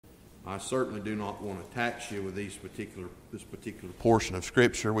I certainly do not want to tax you with this particular portion of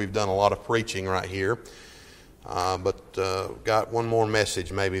Scripture. We've done a lot of preaching right here. But got one more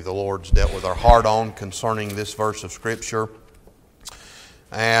message maybe the Lord's dealt with our heart on concerning this verse of Scripture.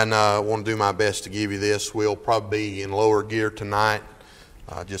 And I want to do my best to give you this. We'll probably be in lower gear tonight.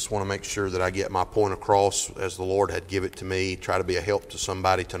 I just want to make sure that I get my point across as the Lord had give it to me. Try to be a help to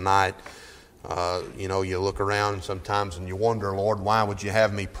somebody tonight. You look around sometimes and you wonder, Lord, why would you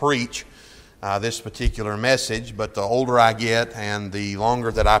have me preach this particular message? But the older I get and the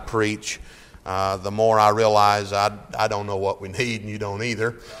longer that I preach, the more I realize I don't know what we need and you don't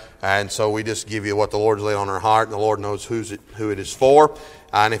either. And so we just give you what the Lord's laid on our heart, and the Lord knows who it is for.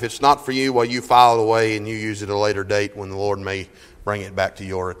 And if it's not for you, well, you file it away and you use it at a later date when the Lord may bring it back to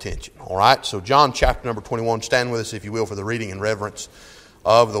your attention. All right, so John chapter number 21. Stand with us, if you will, for the reading and reverence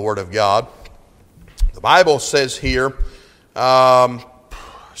of the Word of God. The Bible says here,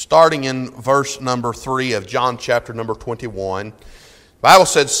 starting in verse number 3 of John chapter number 21, the Bible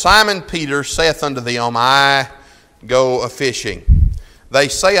said, Simon Peter saith unto them, I go a-fishing. They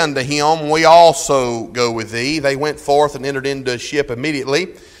say unto him, We also go with thee. They went forth and entered into a ship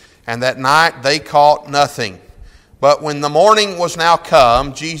immediately, and that night they caught nothing. But when the morning was now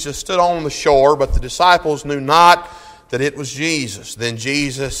come, Jesus stood on the shore, but the disciples knew not that it was Jesus. Then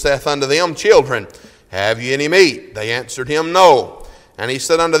Jesus saith unto them, Children, have ye any meat? They answered him, No. And he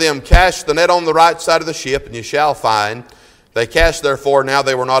said unto them, Cast the net on the right side of the ship, and ye shall find. They cast therefore, now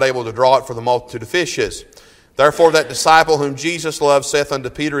they were not able to draw it for the multitude of fishes. Therefore that disciple whom Jesus loved saith unto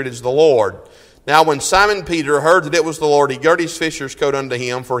Peter, It is the Lord. Now when Simon Peter heard that it was the Lord, he girt his fisher's coat unto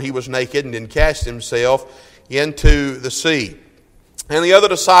him, for he was naked, and did cast himself into the sea. And the other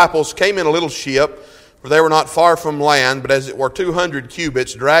disciples came in a little ship, for they were not far from land, but as it were 200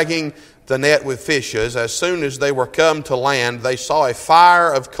 cubits, dragging the net with fishes. As soon as they were come to land, they saw a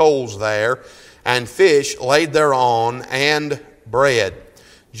fire of coals there, and fish laid thereon, and bread.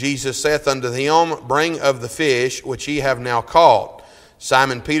 Jesus saith unto them, Bring of the fish which ye have now caught.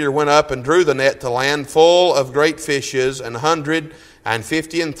 Simon Peter went up and drew the net to land full of great fishes,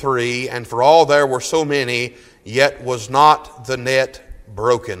 153, and for all there were so many, yet was not the net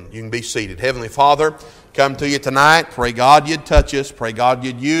broken. You can be seated. Heavenly Father, come to you tonight. Pray God you'd touch us. Pray God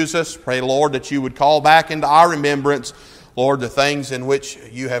you'd use us. Pray, Lord, that you would call back into our remembrance, Lord, the things in which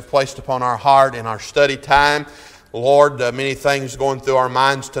you have placed upon our heart in our study time. Lord, many things going through our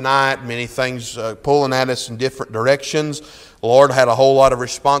minds tonight, many things pulling at us in different directions. Lord, had a whole lot of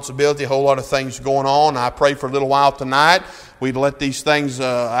responsibility, a whole lot of things going on. I pray for a little while tonight we'd let these things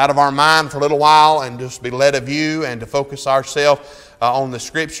out of our mind for a little while and just be led of you, and to focus ourselves on the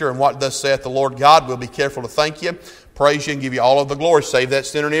Scripture and what thus saith the Lord God. We'll be careful to thank you, praise you, and give you all of the glory. Save that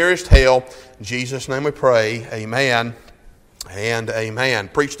sinner nearest hell. In Jesus' name we pray. Amen and amen.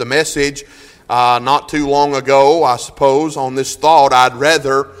 Preached a message not too long ago, I suppose, on this thought, I'd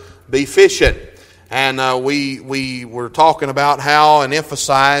rather be fishing. And we were talking about how, and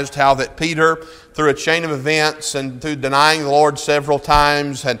emphasized how that Peter, through a chain of events and through denying the Lord several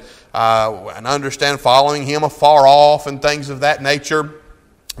times, and understand following him afar off and things of that nature,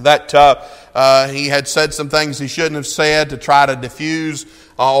 that he had said some things he shouldn't have said to try to diffuse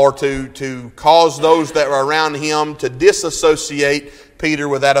or to cause those that were around him to disassociate Peter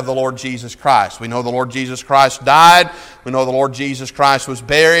with that of the Lord Jesus Christ. We know the Lord Jesus Christ died. We know the Lord Jesus Christ was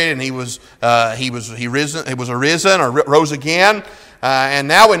buried, and he was arisen or rose again. And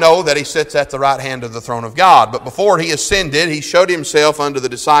now we know that he sits at the right hand of the throne of God. But before he ascended, he showed himself unto the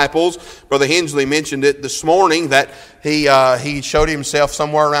disciples. Brother Hensley mentioned it this morning that he showed himself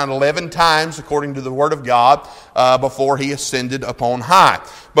somewhere around 11 times, according to the Word of God, before he ascended upon high.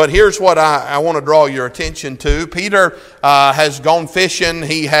 But here's what I want to draw your attention to. Peter has gone fishing.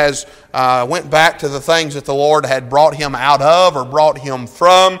 He has went back to the things that the Lord had brought him out of or brought him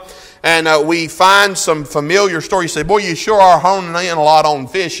from. And we find some familiar stories. You say, boy, you sure are honing in a lot on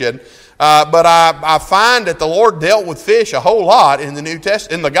fishing. But I find that the Lord dealt with fish a whole lot in the New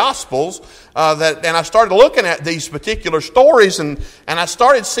Testament, in the Gospels. And I started looking at these particular stories, and I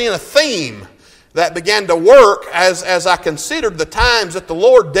started seeing a theme that began to work as I considered the times that the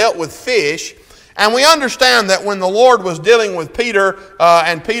Lord dealt with fish. And we understand that when the Lord was dealing with Peter,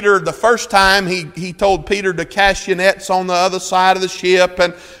 and Peter the first time, he told Peter to cast your nets on the other side of the ship.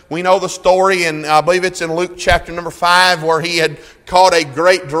 And we know the story, and I believe it's in Luke chapter number 5, where he had caught a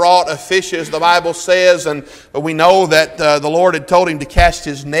great draught of fishes, the Bible says. And we know that the Lord had told him to cast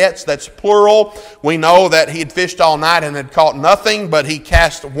his nets. That's plural. We know that he had fished all night and had caught nothing, but he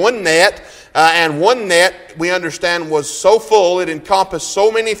cast one net. And one net, we understand, was so full, it encompassed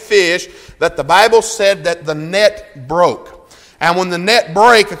so many fish, that the Bible said that the net broke. And when the net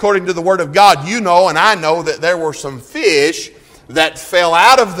break, according to the Word of God, you know and I know that there were some fish that fell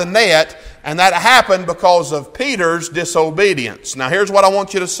out of the net, and that happened because of Peter's disobedience. Now here's what I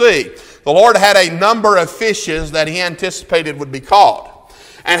want you to see. The Lord had a number of fishes that He anticipated would be caught.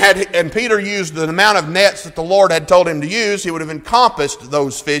 And Peter used the amount of nets that the Lord had told him to use, he would have encompassed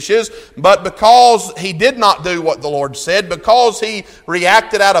those fishes. But because he did not do what the Lord said, because he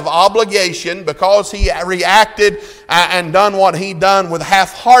reacted out of obligation, because he reacted and done what he done with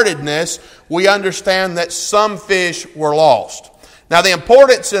half-heartedness, we understand that some fish were lost. Now the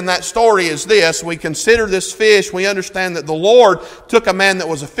importance in that story is this. We consider this fish, we understand that the Lord took a man that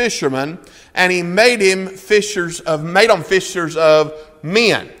was a fisherman and He made him fishers of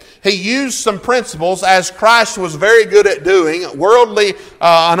men. He used some principles, as Christ was very good at doing, worldly,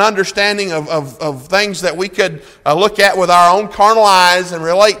 an understanding of things that we could look at with our own carnal eyes and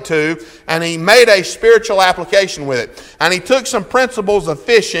relate to, and He made a spiritual application with it. And He took some principles of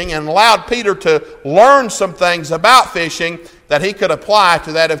fishing and allowed Peter to learn some things about fishing that he could apply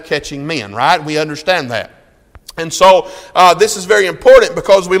to that of catching men, right? We understand that. And so this is very important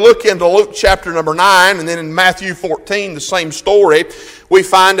because we look into Luke chapter number 9 and then in Matthew 14, the same story, we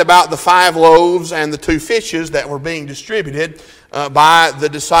find about the 5 loaves and the 2 fishes that were being distributed by the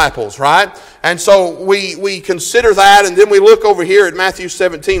disciples, right? And so we consider that, and then we look over here at Matthew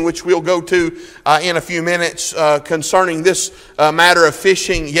 17, which we'll go to in a few minutes concerning this matter of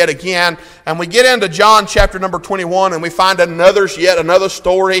fishing yet again. And we get into John chapter number 21, and we find yet another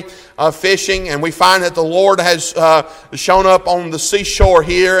story of fishing, and we find that the Lord has shown up on the seashore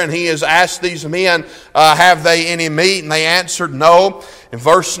here, and He has asked these men, have they any meat? And they answered no. In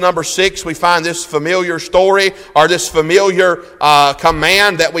verse number 6, we find this familiar story, or this familiar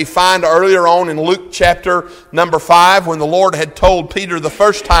command that we find earlier on in Luke chapter number 5, when the Lord had told Peter the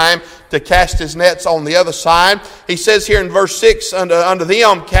first time to cast his nets on the other side. He says here in verse 6, unto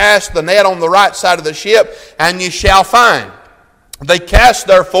them cast the net on the right side of the ship, and ye shall find. They cast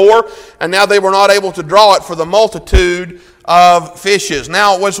therefore, and now they were not able to draw it for the multitude of fishes.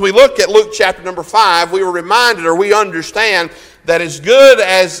 Now, as we look at Luke chapter number 5, we were reminded, or we understand, that as good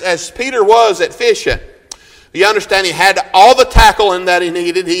as Peter was at fishing, you understand he had all the tackling that he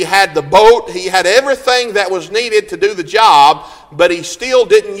needed. He had the boat. He had everything that was needed to do the job, but he still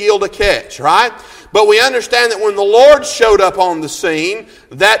didn't yield a catch, right? But we understand that when the Lord showed up on the scene,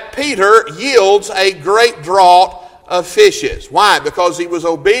 that Peter yields a great draught of fishes. Why? Because he was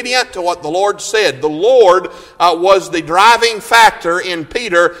obedient to what the Lord said. The Lord was the driving factor in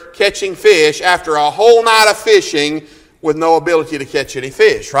Peter catching fish after a whole night of fishing with no ability to catch any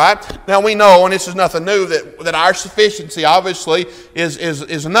fish, right? Now we know, and this is nothing new, that our sufficiency obviously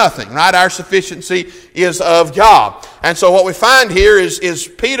is nothing, right? Our sufficiency is of God. And so what we find here is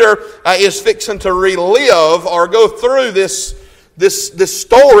Peter is fixing to relive or go through this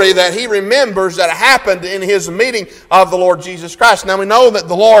story that he remembers that happened in his meeting of the Lord Jesus Christ. Now we know that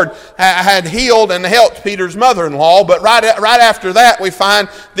the Lord had healed and helped Peter's mother-in-law, but right after that we find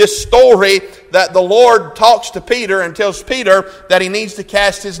this story that the Lord talks to Peter and tells Peter that he needs to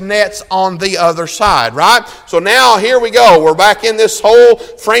cast his nets on the other side, right? So now here we go. We're back in this whole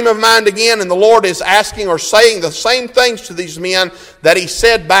frame of mind again, and the Lord is asking or saying the same things to these men that He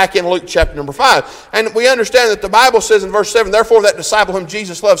said back in Luke chapter number 5. And we understand that the Bible says in verse 7, therefore that disciple whom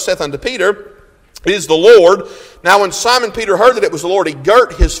Jesus loved saith unto Peter, it is the Lord. Now when Simon Peter heard that it was the Lord, he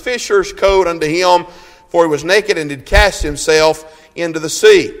girt his fisher's coat unto him, for he was naked, and did cast himself into the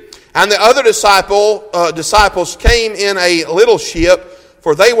sea. And the other disciples came in a little ship,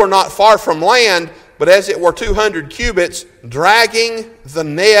 for they were not far from land, but as it were 200 cubits, dragging the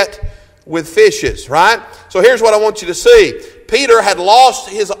net with fishes, right? So here's what I want you to see. Peter had lost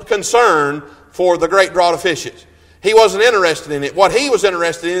his concern for the great draught of fishes. He wasn't interested in it. What he was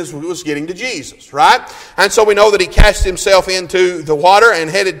interested in was getting to Jesus, right? And so we know that he cast himself into the water and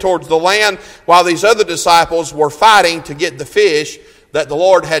headed towards the land, while these other disciples were fighting to get the fish that the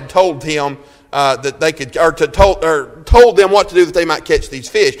Lord had told him that they could, or told them what to do that they might catch these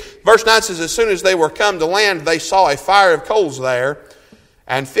fish. Verse 9 says, as soon as they were come to land, they saw a fire of coals there,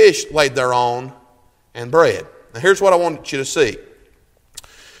 and fish laid thereon, and bread. Now here's what I want you to see.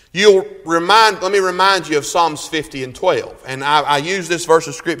 Let me remind you of Psalms 50 and 12. And I use this verse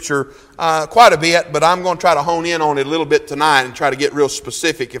of Scripture quite a bit, but I'm going to try to hone in on it a little bit tonight and try to get real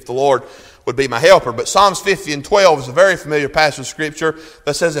specific if the Lord would be my helper. But Psalms 50 and 12 is a very familiar passage of Scripture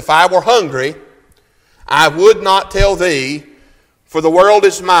that says, if I were hungry, I would not tell thee, for the world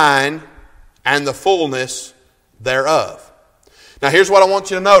is mine and the fullness thereof. Now here's what I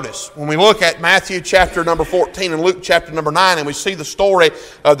want you to notice. When we look at Matthew chapter number 14 and Luke chapter number 9, and we see the story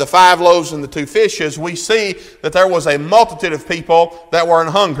of the 5 loaves and the 2 fishes, we see that there was a multitude of people that were an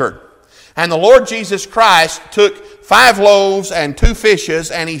hungered. And the Lord Jesus Christ took 5 loaves and 2 fishes,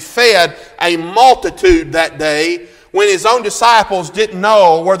 and He fed a multitude that day when His own disciples didn't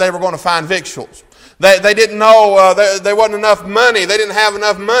know where they were going to find victuals. They didn't know, there wasn't enough money. They didn't have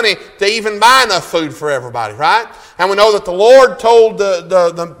enough money to even buy enough food for everybody, right? And we know that the Lord told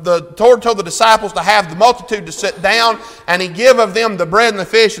the disciples to have the multitude to sit down, and He gave of them the bread and the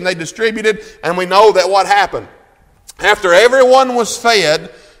fish, and they distributed. And we know that what happened. After everyone was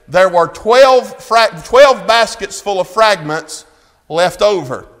fed, there were 12 baskets full of fragments left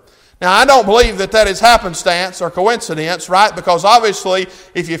over. Now, I don't believe that is happenstance or coincidence, right? Because obviously,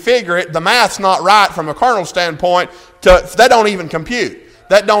 if you figure it, the math's not right from a carnal standpoint. That don't even compute.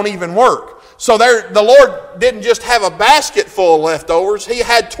 That don't even work. So the Lord didn't just have a basket full of leftovers. He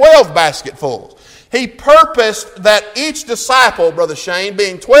had 12 basketfuls. He purposed that each disciple, Brother Shane,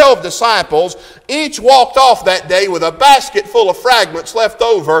 being 12 disciples, each walked off that day with a basket full of fragments left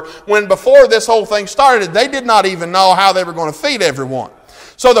over, when before this whole thing started, they did not even know how they were going to feed everyone.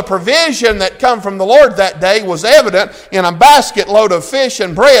 So the provision that come from the Lord that day was evident in a basket load of fish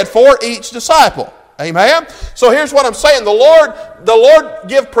and bread for each disciple. Amen? So here's what I'm saying. The Lord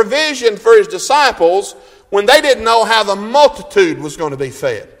give provision for His disciples when they didn't know how the multitude was going to be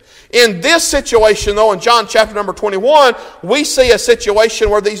fed. In this situation, though, in John chapter number 21, we see a situation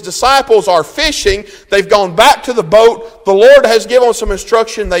where these disciples are fishing. They've gone back to the boat. The Lord has given them some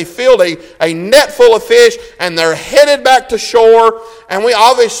instruction. They filled a net full of fish, and they're headed back to shore. And we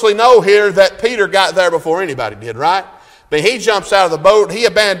obviously know here that Peter got there before anybody did, right? But he jumps out of the boat. He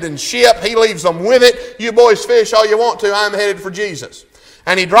abandons ship. He leaves them with it. You boys fish all you want to. I'm headed for Jesus.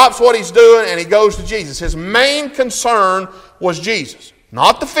 And he drops what he's doing, and he goes to Jesus. His main concern was Jesus.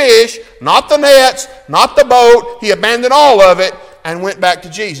 Not the fish, not the nets, not the boat. He abandoned all of it and went back to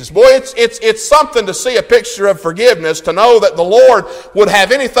Jesus. Boy, it's something to see a picture of forgiveness, to know that the Lord would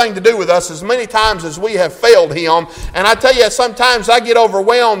have anything to do with us as many times as we have failed Him. And I tell you, sometimes I get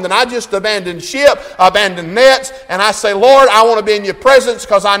overwhelmed and I just abandon ship, abandon nets, and I say, Lord, I want to be in Your presence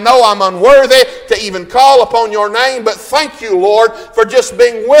because I know I'm unworthy to even call upon Your name. But thank You, Lord, for just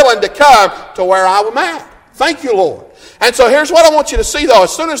being willing to come to where I am at. Thank You, Lord. And so here's what I want you to see, though.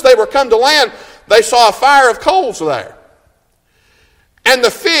 As soon as they were come to land, they saw a fire of coals there. And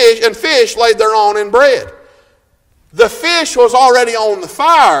fish laid thereon in bread. The fish was already on the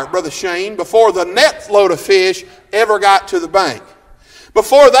fire, Brother Shane, before the net load of fish ever got to the bank.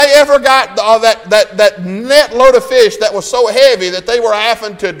 Before they ever got that net load of fish that was so heavy that they were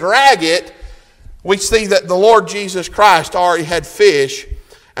having to drag it, we see that the Lord Jesus Christ already had fish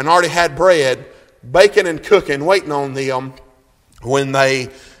and already had bread, baking and cooking, waiting on them when they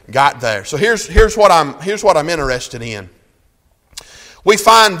got there. So here's what I'm interested in. We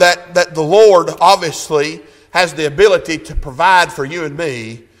find that the Lord obviously has the ability to provide for you and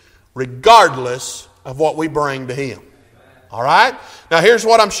me regardless of what we bring to Him. All right? Now here's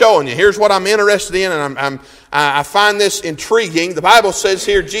what I'm showing you. Here's what I'm interested in, and I find this intriguing. The Bible says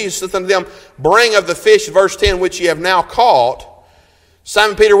here, Jesus saith unto them, bring of the fish, verse 10, which ye have now caught.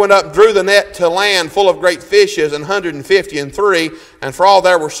 Simon Peter went up, drew the net to land full of great fishes, 153, and for all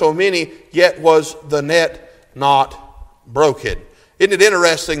there were so many, yet was the net not broken. Isn't it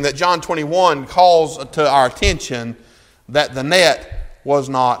interesting that John 21 calls to our attention that the net was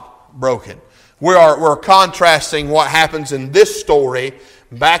not broken? We're contrasting what happens in this story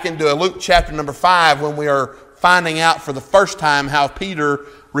back into Luke chapter number 5 when we are finding out for the first time how Peter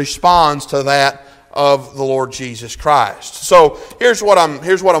responds to that of the Lord Jesus Christ. So here's what I'm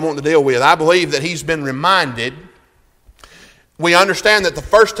wanting to deal with. I believe that he's been reminded. We understand that the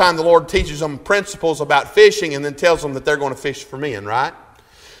first time the Lord teaches them principles about fishing and then tells them that they're going to fish for men, right?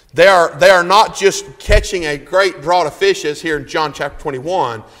 They are not just catching a great draught of fishes here in John chapter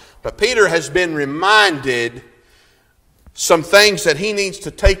 21, but Peter has been reminded some things that he needs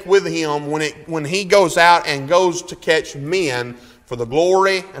to take with him when he goes out and goes to catch men for the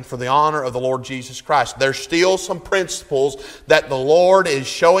glory and for the honor of the Lord Jesus Christ. There's still some principles that the Lord is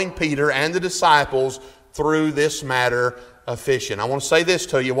showing Peter and the disciples through this matter of fishing. I want to say this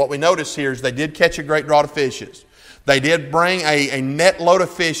to you. What we notice here is they did catch a great draught of fishes. They did bring a net load of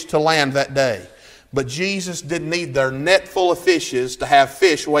fish to land that day. But Jesus didn't need their net full of fishes to have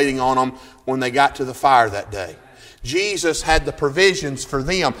fish waiting on them when they got to the fire that day. Jesus had the provisions for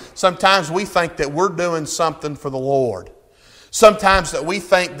them. Sometimes we think that we're doing something for the Lord. Sometimes that we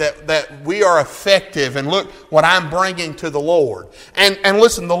think that we are effective, and look what I'm bringing to the Lord. And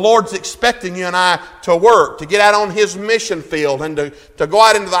listen, the Lord's expecting you and I to work, to get out on His mission field, and to go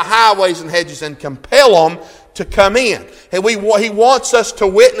out into the highways and hedges and compel them to come in. And He wants us to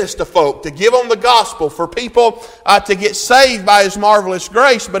witness to folk, to give them the gospel, for people to get saved by His marvelous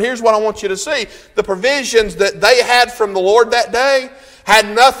grace. But here's what I want you to see. The provisions that they had from the Lord that day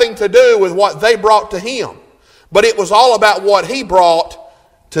had nothing to do with what they brought to Him. But it was all about what He brought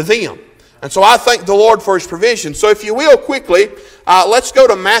to them. And so I thank the Lord for His provision. So if you will, quickly, let's go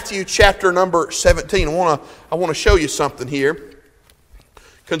to Matthew chapter number 17. I want to show you something here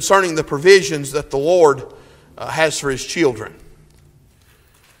concerning the provisions that the Lord has for His children.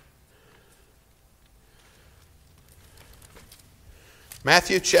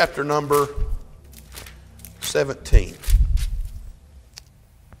 Matthew chapter number 17.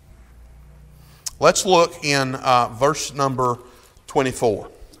 Let's look in verse number 24.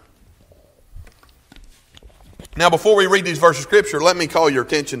 Now, before we read these verses of Scripture, let me call your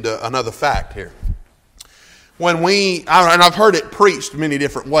attention to another fact here. And I've heard it preached many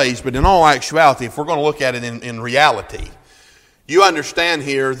different ways, but in all actuality, if we're going to look at it in reality, you understand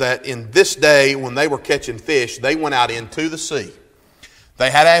here that in this day, when they were catching fish, they went out into the sea. They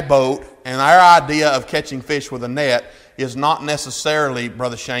had a boat, and our idea of catching fish with a net is not necessarily,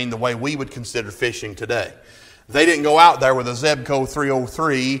 Brother Shane, the way we would consider fishing today. They didn't go out there with a Zebco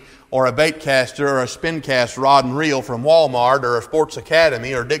 303 or a bait caster or a spin cast rod and reel from Walmart or a Sports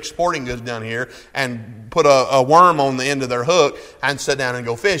Academy or Dick's Sporting Goods down here and put a worm on the end of their hook and sit down and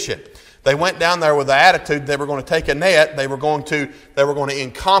go fishing. They went down there with the attitude they were going to take a net, they were going to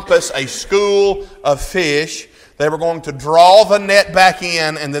encompass a school of fish. They were going to draw the net back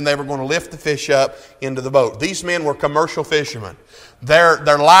in, and then they were going to lift the fish up into the boat. These men were commercial fishermen. Their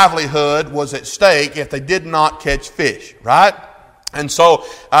livelihood was at stake if they did not catch fish, right? And so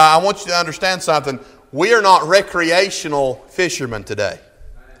I want you to understand something. We are not recreational fishermen today.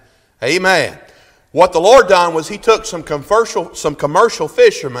 Amen. What the Lord done was He took some commercial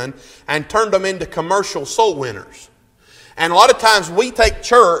fishermen and turned them into commercial soul winners. And a lot of times we take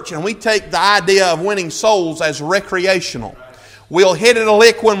church and we take the idea of winning souls as recreational. We'll hit it a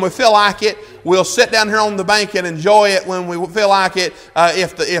lick when we feel like it. We'll sit down here on the bank and enjoy it when we feel like it.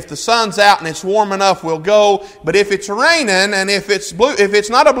 If the sun's out and it's warm enough, we'll go. But if it's raining and if it's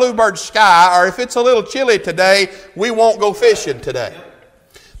not a bluebird sky, or if it's a little chilly today, we won't go fishing today.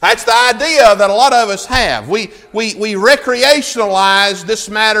 That's the idea that a lot of us have. We recreationalize this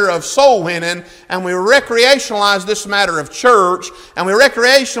matter of soul winning, and we recreationalize this matter of church, and we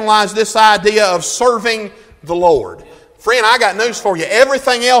recreationalize this idea of serving the Lord. Friend, I got news for you.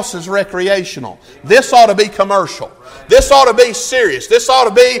 Everything else is recreational. This ought to be commercial. This ought to be serious. We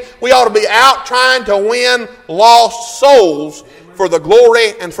ought to be out trying to win lost souls for the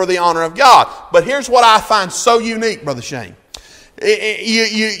glory and for the honor of God. But here's what I find so unique, Brother Shane.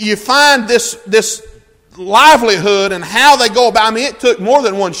 You find this livelihood and how they go about. I mean, it took more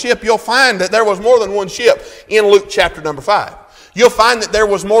than one ship. You'll find that there was more than one ship in Luke chapter number 5. You'll find that there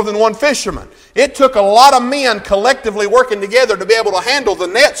was more than one fisherman. It took a lot of men collectively working together to be able to handle the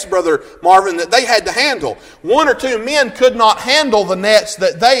nets, Brother Marvin, that they had to handle. One or two men could not handle the nets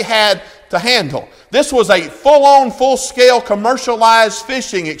that they had to handle. This was a full-on, full-scale, commercialized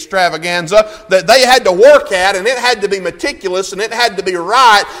fishing extravaganza that they had to work at, and it had to be meticulous, and it had to be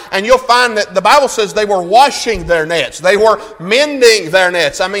right. And you'll find that the Bible says they were washing their nets. They were mending their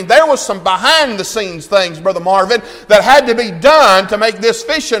nets. I mean, there was some behind-the-scenes things, Brother Marvin, that had to be done to make this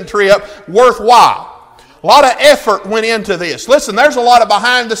fishing trip worthwhile. A lot of effort went into this. Listen, there's a lot of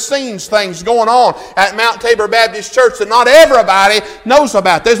behind-the-scenes things going on at Mount Tabor Baptist Church that not everybody knows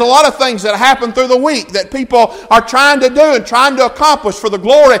about. There's a lot of things that happen through the week that people are trying to do and trying to accomplish for the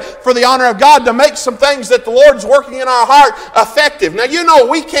glory, for the honor of God, to make some things that the Lord's working in our heart effective. Now, you know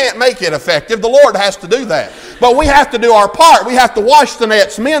we can't make it effective. The Lord has to do that. But we have to do our part. We have to wash the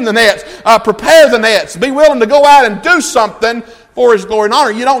nets, mend the nets, prepare the nets, be willing to go out and do something for His glory and honor.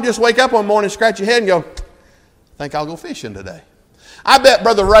 You don't just wake up one morning, scratch your head and go, I think I'll go fishing today. I bet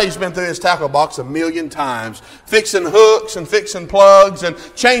Brother Ray's been through his tackle box 1,000,000 times, fixing hooks and fixing plugs and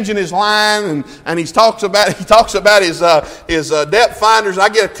changing his line, and he talks about his depth finders. I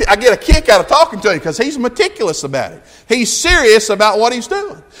get a kick out of talking to him because he's meticulous about it. He's serious about what he's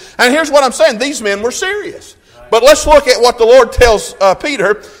doing. And here's what I'm saying: these men were serious. But let's look at what the Lord tells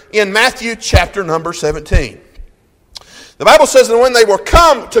Peter in Matthew chapter number 17. The Bible says that when they were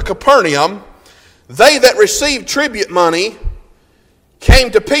come to Capernaum, they that received tribute money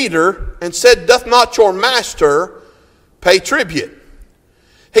came to Peter and said, Doth not your master pay tribute?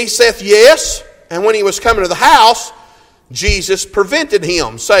 He saith, Yes. And when he was coming to the house, Jesus prevented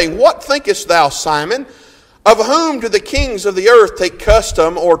him, saying, What thinkest thou, Simon? Of whom do the kings of the earth take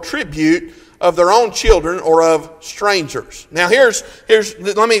custom or tribute, of their own children or of strangers? Now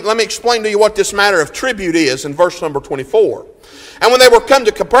let me explain to you what this matter of tribute is in verse number 24. And when they were come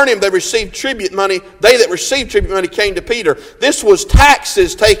to Capernaum, they received tribute money. They that received tribute money came to Peter. This was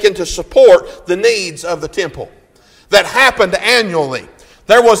taxes taken to support the needs of the temple that happened annually.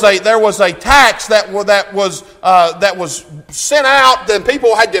 There was a tax that was sent out, and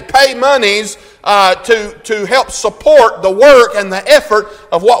people had to pay monies to help support the work and the effort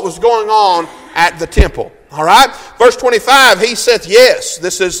of what was going on at the temple. All right, verse 25. He saith, "Yes."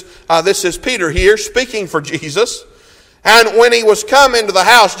 This is Peter here speaking for Jesus. And when he was come into the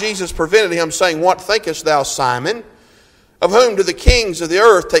house, Jesus prevented him, saying, What thinkest thou, Simon? Of whom do the kings of the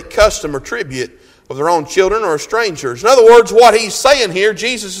earth take custom or tribute, of their own children or strangers? In other words, what he's saying here,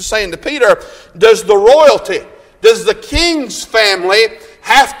 Jesus is saying to Peter, does the royalty, does the king's family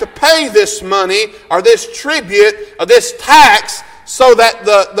have to pay this money or this tribute or this tax so that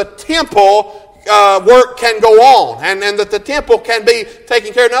the temple work can go on and that the temple can be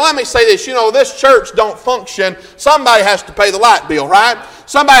taken care of? Now let me say this, this church don't function. Somebody has to pay the light bill, right?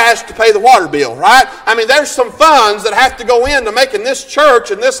 Somebody has to pay the water bill, right? I mean, there's some funds that have to go into making this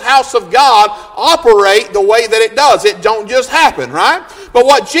church and this house of God operate the way that it does. It don't just happen, right? But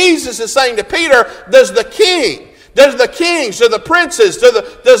what Jesus is saying to Peter, does the king, does the kings, do the princes,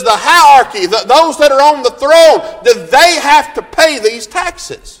 does the hierarchy, those that are on the throne, do they have to pay these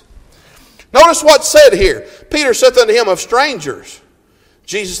taxes? Notice what's said here. Peter saith unto him, Of strangers.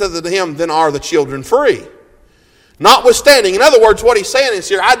 Jesus said unto him, Then are the children free. Notwithstanding, in other words, what he's saying is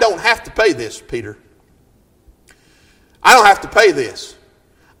here, I don't have to pay this, Peter. I don't have to pay this.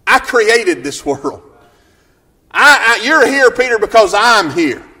 I created this world. You're here, Peter, because I'm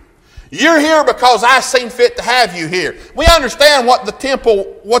here. You're here because I seen fit to have you here. We understand what the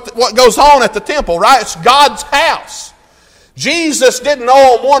temple, what goes on at the temple, right? It's God's house. Jesus didn't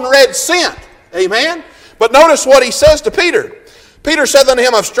owe him one red cent. Amen? But notice what he says to Peter. Peter said unto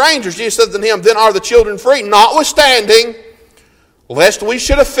him, Of strangers. Jesus said unto him, Then are the children free. Notwithstanding, lest we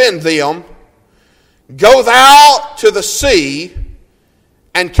should offend them, go thou to the sea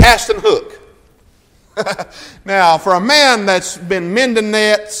and cast an hook. Now, for a man that's been mending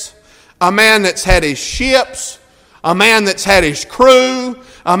nets, a man that's had his ships, a man that's had his crew,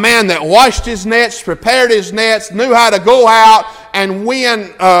 a man that washed his nets, prepared his nets, knew how to go out and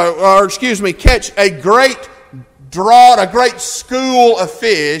catch a great draught, a great school of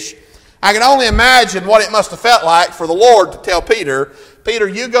fish. I can only imagine what it must have felt like for the Lord to tell Peter, Peter,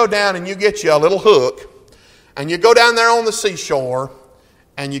 you go down and you get you a little hook, and you go down there on the seashore,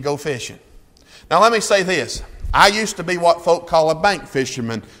 and you go fishing. Now let me say this. I used to be what folk call a bank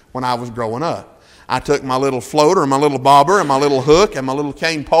fisherman when I was growing up. I took my little floater and my little bobber and my little hook and my little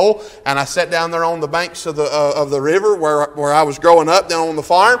cane pole, and I sat down there on the banks of the river where I was growing up down on the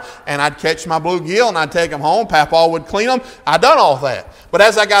farm, and I'd catch my bluegill and I'd take them home. Papa would clean them. I'd done all that. But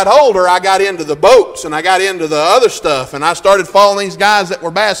as I got older, I got into the boats and I got into the other stuff, and I started following these guys that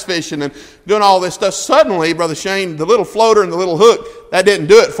were bass fishing and doing all this stuff. Suddenly, Brother Shane, the little floater and the little hook, that didn't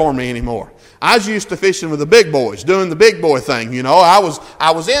do it for me anymore. I was used to fishing with the big boys, doing the big boy thing, I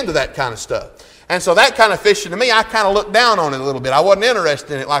was into that kind of stuff. And so that kind of fishing, to me, I kind of looked down on it a little bit. I wasn't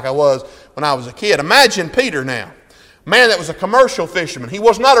interested in it like I was when I was a kid. Imagine Peter now, a man that was a commercial fisherman. He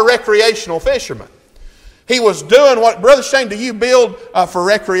was not a recreational fisherman. He was doing what, Brother Shane, do you build for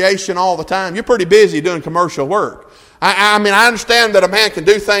recreation all the time? You're pretty busy doing commercial work. I mean, I understand that a man can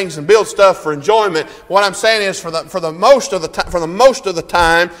do things and build stuff for enjoyment. What I'm saying is, for the most of the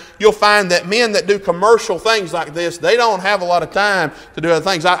time, you'll find that men that do commercial things like this, they don't have a lot of time to do other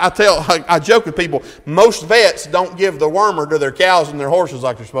things. I joke with people. Most vets don't give the wormer to their cows and their horses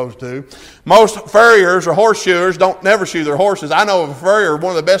like they're supposed to. Most farriers or horseshoers don't never shoe their horses. I know of a farrier, one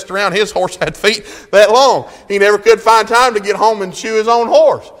of the best around. His horse had feet that long. He never could find time to get home and shoe his own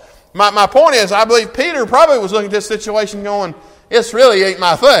horse. My point is, I believe Peter probably was looking at this situation going, this really ain't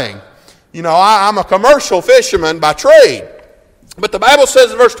my thing. I'm a commercial fisherman by trade. But the Bible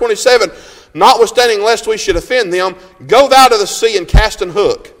says in verse 27, Notwithstanding, lest we should offend them, go thou to the sea and cast an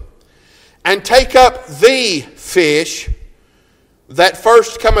hook, and take up the fish that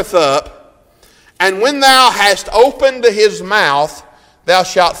first cometh up, and when thou hast opened his mouth, thou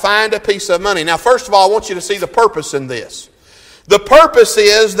shalt find a piece of money. Now, first of all, I want you to see the purpose in this. The purpose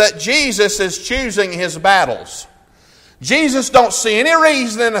is that Jesus is choosing his battles. Jesus don't see any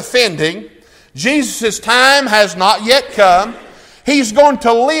reason in offending. Jesus' time has not yet come. He's going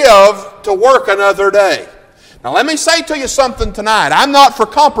to live to work another day. Now let me say to you something tonight. I'm not for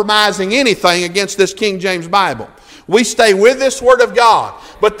compromising anything against this King James Bible. We stay with this Word of God.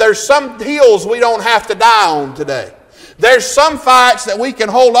 But there's some hills we don't have to die on today. There's some fights that we can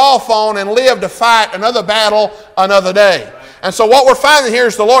hold off on and live to fight another battle another day. And so what we're finding here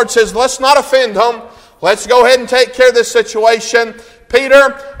is the Lord says, let's not offend them. Let's go ahead and take care of this situation.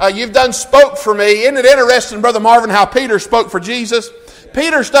 Peter, you've done spoke for me. Isn't it interesting, Brother Marvin, how Peter spoke for Jesus?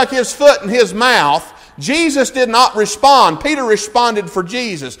 Peter stuck his foot in his mouth. Jesus did not respond. Peter responded for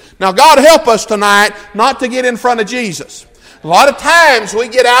Jesus. Now, God help us tonight not to get in front of Jesus. A lot of times we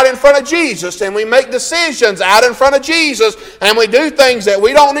get out in front of Jesus and we make decisions out in front of Jesus and we do things that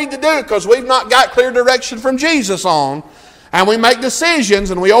we don't need to do because we've not got clear direction from Jesus on. And we make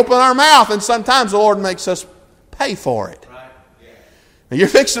decisions and we open our mouth and sometimes the Lord makes us pay for it. Now, you're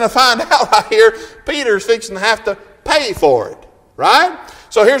fixing to find out right here, Peter's fixing to have to pay for it. Right?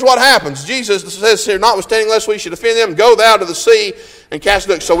 So here's what happens. Jesus says here, notwithstanding lest we should offend them, go thou to the sea and cast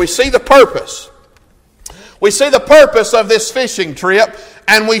a hook. So we see the purpose. We see the purpose of this fishing trip,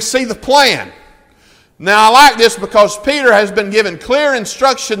 and we see the plan. Now, I like this because Peter has been given clear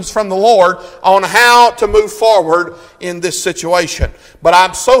instructions from the Lord on how to move forward in this situation. But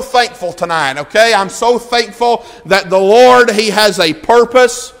I'm so thankful tonight, okay? I'm so thankful that the Lord, He has a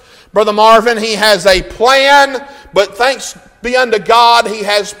purpose. Brother Marvin, He has a plan, but thanks be unto God, He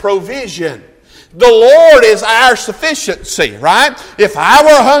has provision. The Lord is our sufficiency, right? If I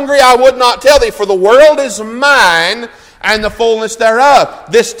were hungry, I would not tell thee, for the world is mine and the fullness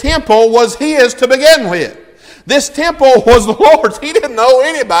thereof. This temple was His to begin with. This temple was the Lord's. He didn't owe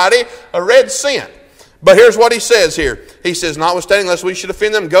anybody a red cent. But here's what He says here. He says, notwithstanding lest we should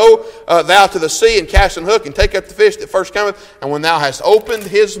offend them, go thou to the sea and cast an hook and take up the fish that first cometh. And when thou hast opened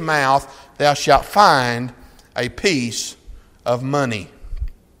his mouth, thou shalt find a piece of money.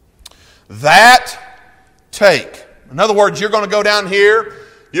 That take. In other words, you're going to go down here.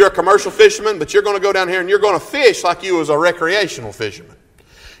 You're a commercial fisherman, but you're going to go down here and you're going to fish like you was a recreational fisherman.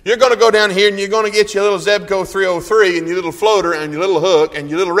 You're going to go down here and you're going to get your little Zebco 303 and your little floater and your little hook and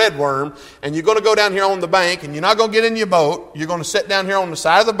your little red worm, and you're going to go down here on the bank and you're not going to get in your boat. You're going to sit down here on the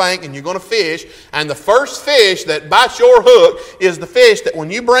side of the bank and you're going to fish, and the first fish that bites your hook is the fish that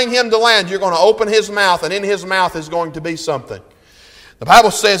when you bring him to land, you're going to open his mouth, and in his mouth is going to be something. The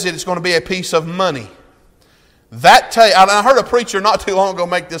Bible says that it's going to be a piece of money. I heard a preacher not too long ago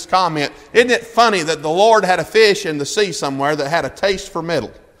make this comment. Isn't it funny that the Lord had a fish in the sea somewhere that had a taste for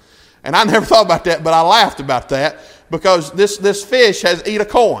metal? And I never thought about that, but I laughed about that because this fish has eat a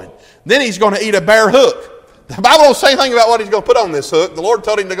coin. Then he's going to eat a bare hook. The Bible don't say anything about what he's going to put on this hook. The Lord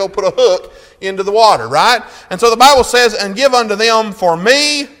told him to go put a hook into the water, right? And so the Bible says, and give unto them for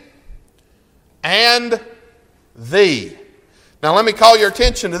me and thee. Now let me call your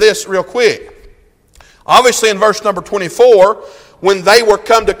attention to this real quick. Obviously in verse number 24, when they were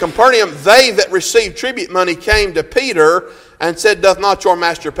come to Capernaum, they that received tribute money came to Peter and said, doth not your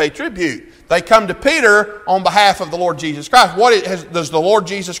master pay tribute? They come to Peter on behalf of the Lord Jesus Christ. Does the Lord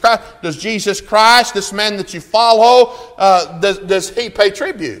Jesus Christ, does Jesus Christ, this man that you follow, does he pay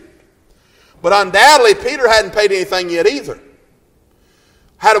tribute? But undoubtedly Peter hadn't paid anything yet either.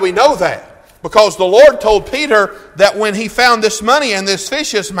 How do we know that? Because the Lord told Peter that when he found this money in this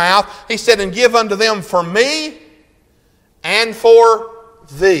fish's mouth, he said, and give unto them for me and for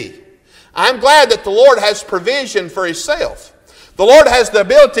thee. I'm glad that the Lord has provision for Himself. The Lord has the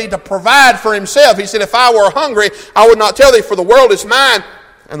ability to provide for Himself. He said, if I were hungry, I would not tell thee, for the world is mine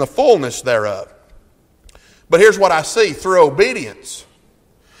and the fullness thereof. But here's what I see through obedience.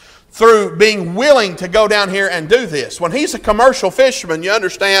 Through being willing to go down here and do this. When he's a commercial fisherman, you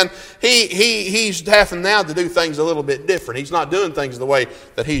understand, he's having now to do things a little bit different. He's not doing things the way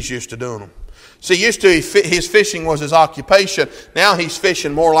that he's used to doing them. See, used to his fishing was his occupation. Now he's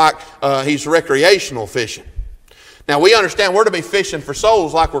fishing more like he's recreational fishing. Now we understand we're to be fishing for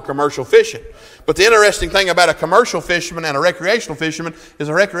souls like we're commercial fishing. But the interesting thing about a commercial fisherman and a recreational fisherman is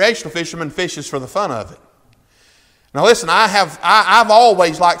a recreational fisherman fishes for the fun of it. Now listen, I've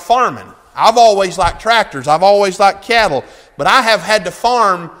always liked farming. I've always liked tractors. I've always liked cattle. But I have had to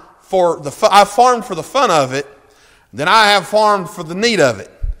farm I've farmed for the fun of it. Then I have farmed for the need of it.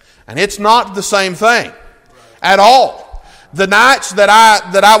 And it's not the same thing at all. The nights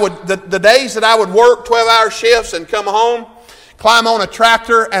the days that I would work 12-hour shifts and come home, climb on a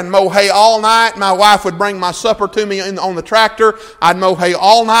tractor and mow hay all night. My wife would bring my supper to me on the tractor. I'd mow hay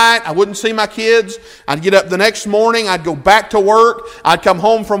all night. I wouldn't see my kids. I'd get up the next morning. I'd go back to work. I'd come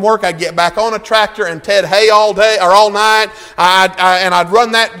home from work. I'd get back on a tractor and ted hay all day or all night. I'd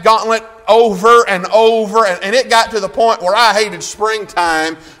run that gauntlet over and over. And it got to the point where I hated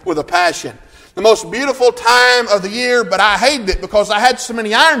springtime with a passion. The most beautiful time of the year, but I hated it because I had so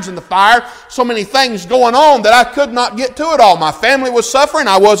many irons in the fire, so many things going on that I could not get to it all. My family was suffering.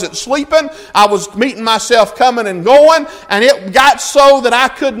 I wasn't sleeping. I was meeting myself coming and going, and it got so that I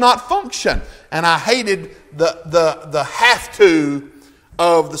could not function. And I hated the have to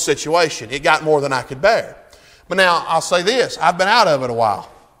of the situation. It got more than I could bear. But now I'll say this, I've been out of it a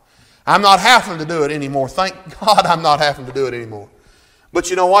while. I'm not having to do it anymore. Thank God I'm not having to do it anymore. But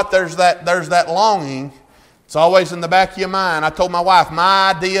you know what? There's that longing. It's always in the back of your mind. I told my wife,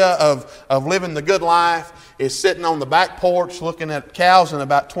 my idea of living the good life is sitting on the back porch looking at cows in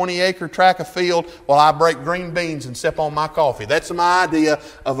about 20-acre tract of field while I break green beans and sip on my coffee. That's my idea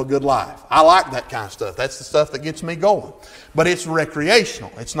of a good life. I like that kind of stuff. That's the stuff that gets me going. But it's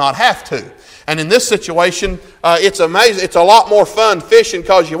recreational. It's not have to. And in this situation, it's amazing. It's a lot more fun fishing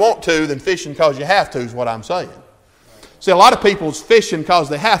because you want to than fishing because you have to is what I'm saying. See, a lot of people's fishing because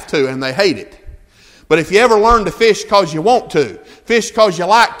they have to and they hate it. But if you ever learn to fish because you want to, fish because you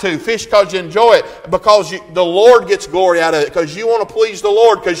like to, fish because you enjoy it, because the Lord gets glory out of it, because you want to please the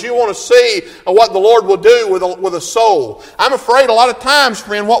Lord, because you want to see what the Lord will do with a soul. I'm afraid a lot of times,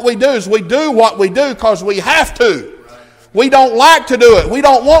 friend, what we do is we do what we do because we have to. We don't like to do it. We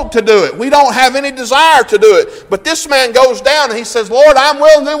don't want to do it. We don't have any desire to do it. But this man goes down and he says, Lord, I'm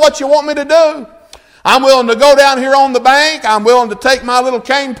willing to do what you want me to do. I'm willing to go down here on the bank. I'm willing to take my little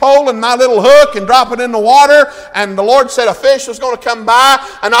cane pole and my little hook and drop it in the water. And the Lord said a fish was going to come by.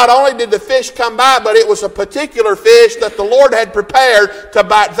 And not only did the fish come by, but it was a particular fish that the Lord had prepared to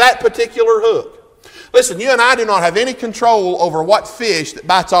bite that particular hook. Listen, you and I do not have any control over what fish that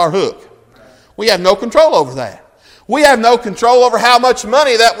bites our hook. We have no control over that. We have no control over how much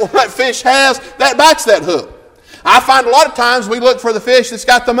money that fish has that bites that hook. I find a lot of times we look for the fish that's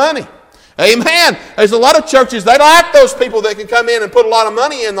got the money. Amen. There's a lot of churches, they like those people that can come in and put a lot of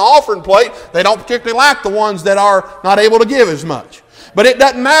money in the offering plate. They don't particularly like the ones that are not able to give as much. But it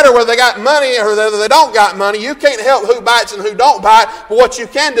doesn't matter whether they got money or whether they don't got money. You can't help who bites and who don't bite. But what you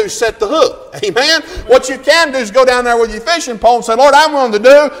can do is set the hook. Amen. What you can do is go down there with your fishing pole and say, Lord, I'm willing to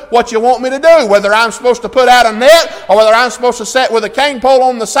do what you want me to do. Whether I'm supposed to put out a net or whether I'm supposed to sit with a cane pole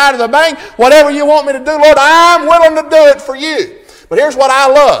on the side of the bank, whatever you want me to do, Lord, I'm willing to do it for you. But here's what I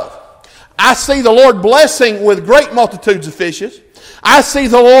love. I see the Lord blessing with great multitudes of fishes. I see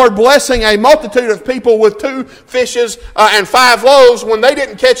the Lord blessing a multitude of people with 2 fishes and 5 loaves when they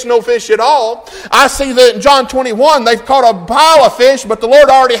didn't catch no fish at all. I see that in John 21, they've caught a pile of fish, but the Lord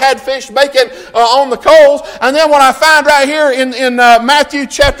already had fish baking on the coals. And then what I find right here in Matthew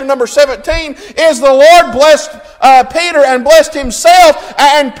chapter number 17 is the Lord blessed Peter and blessed himself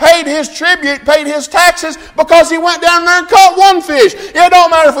and paid his tribute, paid his taxes because he went down there and caught 1 fish. It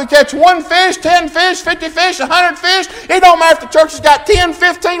don't matter if we catch 1 fish, 10 fish, 50 fish, 100 fish. It don't matter if the church has got 10,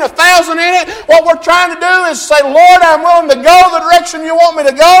 15, 1,000 in it. What we're trying to do is say, Lord, I'm willing to go the direction you want me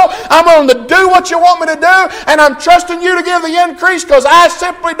to go. I'm willing to do what you want me to do. And I'm trusting you to give the increase because I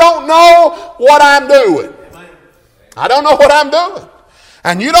simply don't know what I'm doing. I don't know what I'm doing.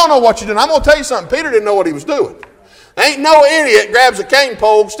 And you don't know what you're doing. I'm going to tell you something. Peter didn't know what he was doing. Ain't no idiot grabs a cane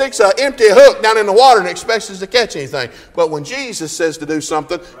pole, sticks an empty hook down in the water and expects us to catch anything. But when Jesus says to do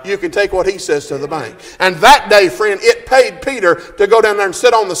something, you can take what he says to the bank. And that day, friend, it paid Peter to go down there and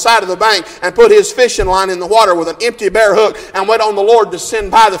sit on the side of the bank and put his fishing line in the water with an empty bare hook and wait on the Lord to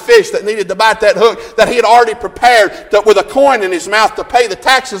send by the fish that needed to bite that hook that he had already prepared with a coin in his mouth to pay the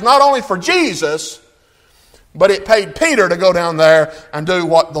taxes not only for Jesus, but it paid Peter to go down there and do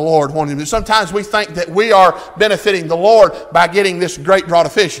what the Lord wanted him to do. Sometimes we think that we are benefiting the Lord by getting this great draught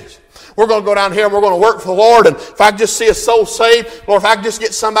of fishes. We're going to go down here and we're going to work for the Lord. And if I can just see a soul saved, Lord, if I can just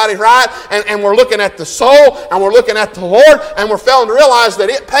get somebody right, and we're looking at the soul and we're looking at the Lord, and we're failing to realize that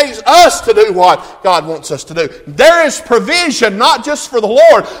it pays us to do what God wants us to do. There is provision, not just for the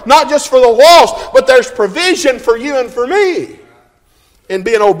Lord, not just for the lost, but there's provision for you and for me in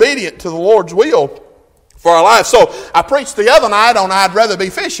being obedient to the Lord's will for our life. So I preached the other night on I'd rather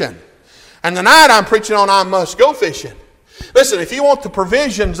be fishing. And tonight I'm preaching on I must go fishing. Listen, if you want the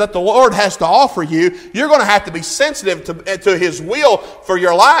provisions that the Lord has to offer you, you're going to have to be sensitive to His will for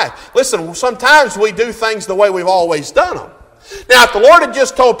your life. Listen, sometimes we do things the way we've always done them. Now, if the Lord had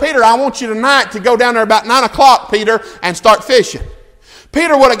just told Peter, I want you tonight to go down there about 9 o'clock, Peter, and start fishing.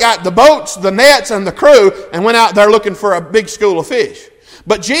 Peter would have got the boats, the nets, and the crew and went out there looking for a big school of fish.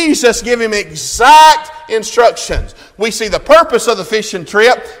 But Jesus gave him exact instructions. We see the purpose of the fishing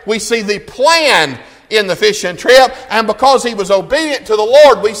trip. We see the plan in the fishing trip. And because he was obedient to the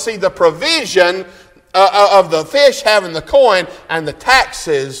Lord, we see the provision of the fish having the coin and the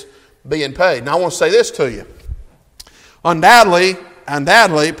taxes being paid. Now I want to say this to you. Undoubtedly,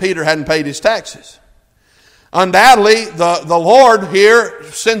 Peter hadn't paid his taxes. Undoubtedly, the Lord here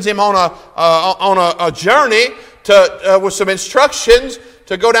sends him on a journey with some instructions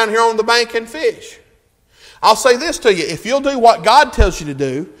to go down here on the bank and fish. I'll say this to you. If you'll do what God tells you to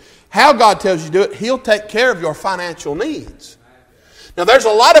do, how God tells you to do it, He'll take care of your financial needs. Now, there's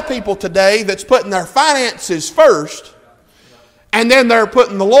a lot of people today that's putting their finances first, and then they're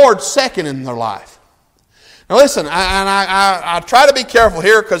putting the Lord second in their life. Now, listen, I try to be careful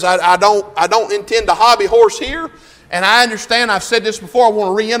here because I don't intend to hobby horse here. And I understand, I've said this before, I want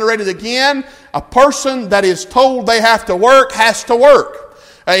to reiterate it again. A person that is told they have to work has to work.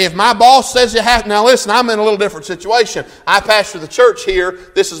 If my boss says you have to, now listen, I'm in a little different situation. I pastor the church here.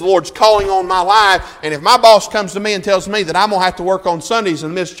 This is the Lord's calling on my life. And if my boss comes to me and tells me that I'm going to have to work on Sundays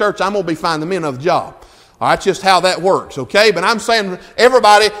and miss church, I'm going to be finding me another job. All right, that's just how that works, okay? But I'm saying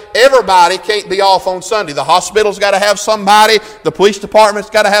everybody can't be off on Sunday. The hospital's got to have somebody. The police department's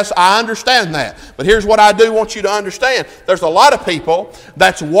got to have. I understand that. But here's what I do want you to understand. There's a lot of people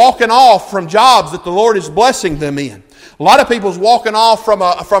that's walking off from jobs that the Lord is blessing them in. A lot of people's walking off from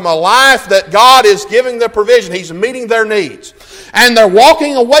a life that God is giving their provision. He's meeting their needs. And they're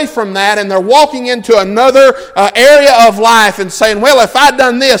walking away from that, and they're walking into another area of life and saying, well, if I'd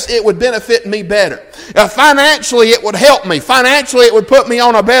done this, it would benefit me better. Financially, it would help me. Financially, it would put me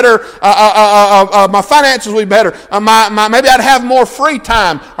on a better, my finances would be better. Maybe I'd have more free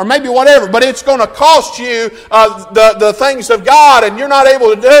time, or maybe whatever. But it's going to cost you the things of God, and you're not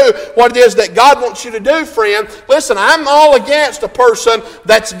able to do what it is that God wants you to do, friend. Listen, I'm all against a person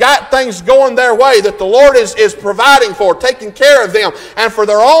that's got things going their way that the Lord is providing for, taking care of them. And for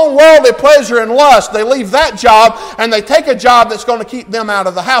their own worldly pleasure and lust, they leave that job and they take a job that's going to keep them out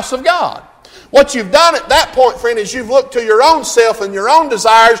of the house of God. What you've done at that point, friend, is you've looked to your own self and your own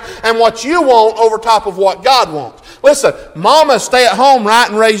desires and what you want over top of what God wants. Listen, mamas stay at home, right,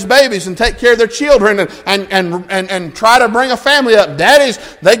 and raise babies and take care of their children and try to bring a family up. Daddies,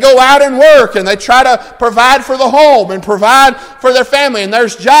 they go out and work and they try to provide for the home and provide for their family. And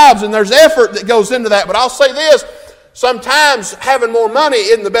there's jobs and there's effort that goes into that. But I'll say this, sometimes having more money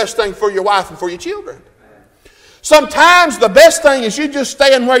isn't the best thing for your wife and for your children. Sometimes the best thing is you just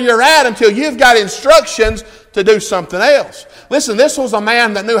staying where you're at until you've got instructions to do something else. Listen, this was a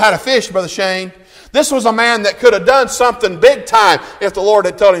man that knew how to fish, Brother Shane. This was a man that could have done something big time if the Lord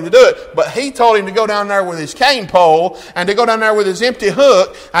had told him to do it. But He told him to go down there with his cane pole and to go down there with his empty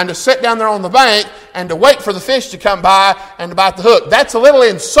hook and to sit down there on the bank and to wait for the fish to come by and to bite the hook. That's a little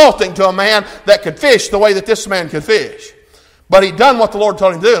insulting to a man that could fish the way that this man could fish. But he done what the Lord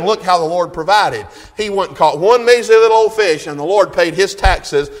told him to do, and look how the Lord provided. He went and caught one measly little old fish, and the Lord paid his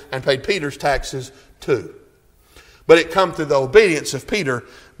taxes and paid Peter's taxes too. But it come through the obedience of Peter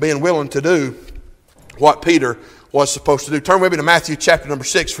being willing to do what Peter was supposed to do. Turn with me to Matthew chapter number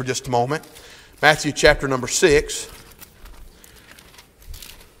 6 for just a moment. Matthew chapter number 6.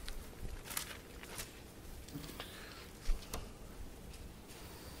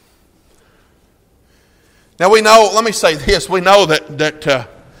 Now we know, let me say this, we know that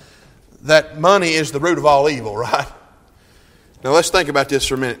money is the root of all evil, right? Now let's think about this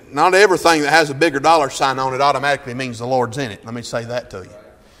for a minute. Not everything that has a bigger dollar sign on it automatically means the Lord's in it. Let me say that to you.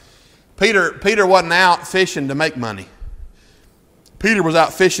 Peter wasn't out fishing to make money. Peter was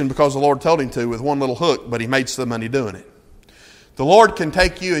out fishing because the Lord told him to with one little hook, but he made some money doing it. The Lord can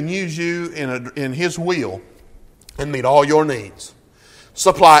take you and use you in His will and meet all your needs.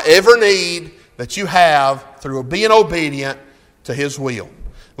 Supply every need that you have through being obedient to His will.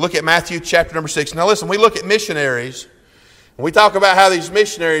 Look at Matthew chapter number 6. Now listen, we look at missionaries, and we talk about how these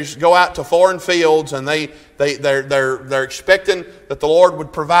missionaries go out to foreign fields, and they're expecting that the Lord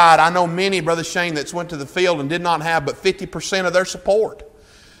would provide. I know many, Brother Shane, that's went to the field and did not have but 50% of their support.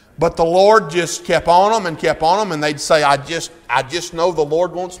 But the Lord just kept on them and kept on them, and they'd say, I just know the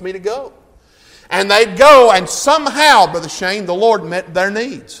Lord wants me to go. And they'd go, and somehow, Brother Shane, the Lord met their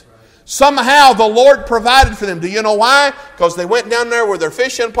needs. Somehow the Lord provided for them. Do you know why? Because they went down there with their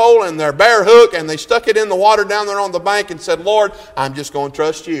fishing pole and their bare hook and they stuck it in the water down there on the bank and said, Lord, I'm just going to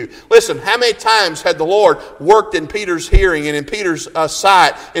trust you. Listen, how many times had the Lord worked in Peter's hearing and in Peter's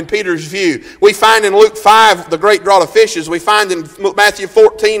sight, in Peter's view? We find in Luke 5 the great draught of fishes. We find in Matthew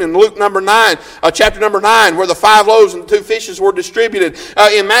 14 and Luke chapter number 9 where the 5 loaves and the 2 fishes were distributed.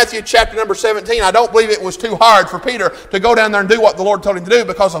 In Matthew chapter number 17, I don't believe it was too hard for Peter to go down there and do what the Lord told him to do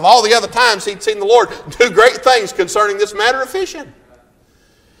because of all the other times he'd seen the Lord do great things concerning this matter of fishing. You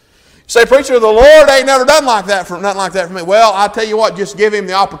say, preacher, the Lord ain't never done nothing like that for me. Well, I tell you what, just give Him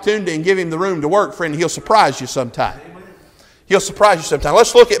the opportunity and give Him the room to work, friend. He'll surprise you sometime. He'll surprise you sometime.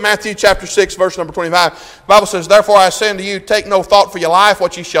 Let's look at Matthew chapter 6, verse number 25. The Bible says, "Therefore I say unto you, take no thought for your life,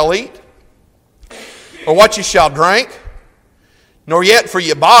 what ye shall eat, or what ye shall drink, nor yet for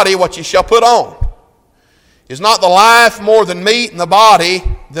your body, what ye shall put on. Is not the life more than meat, and the body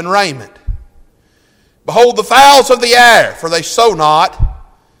than raiment? Behold the fowls of the air, for they sow not,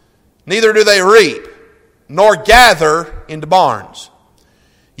 neither do they reap, nor gather into barns.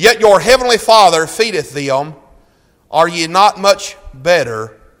 Yet your heavenly Father feedeth them. Are ye not much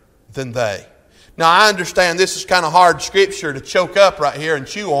better than they?" Now I understand this is kind of hard scripture to choke up right here and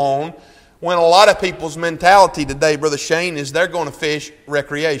chew on, when a lot of people's mentality today, Brother Shane, is they're going to fish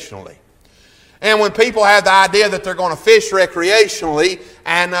recreationally. And when people have the idea that they're going to fish recreationally,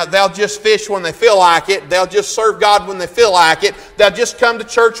 and they'll just fish when they feel like it, they'll just serve God when they feel like it, they'll just come to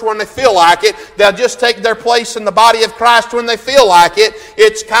church when they feel like it, they'll just take their place in the body of Christ when they feel like it,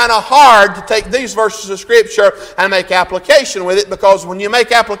 it's kind of hard to take these verses of Scripture and make application with it, because when you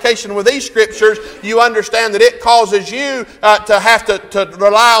make application with these Scriptures, you understand that it causes you to have to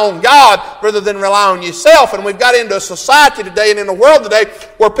rely on God rather than rely on yourself. And we've got into a society today and in a world today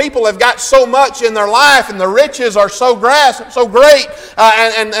where people have got so much in their life, and the riches are so great,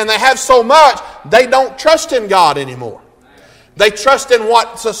 and they have so much, they don't trust in God anymore. They trust in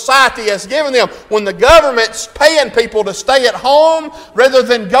what society has given them. When the government's paying people to stay at home rather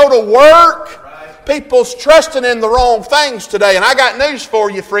than go to work, people's trusting in the wrong things today. And I got news for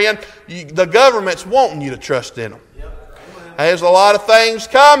you, friend. The government's wanting you to trust in them. There's a lot of things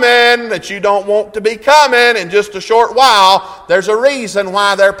coming that you don't want to be coming in just a short while. There's a reason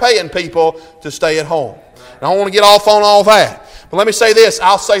why they're paying people to stay at home. And I don't want to get off on all that. But let me say this.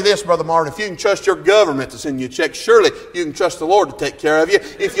 I'll say this, Brother Martin. If you can trust your government to send you a check, surely you can trust the Lord to take care of you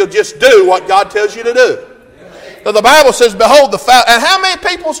if you'll just do what God tells you to do. So the Bible says, "Behold the fowl." And how many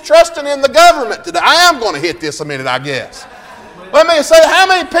people's trusting in the government today? I am going to hit this a minute, I guess. Let me say, how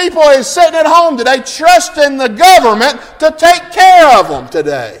many people is sitting at home today trusting the government to take care of them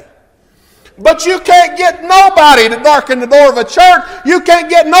today? But you can't get nobody to darken the door of a church. You can't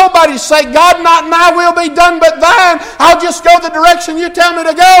get nobody to say, "God, not my will be done but thine. I'll just go the direction you tell me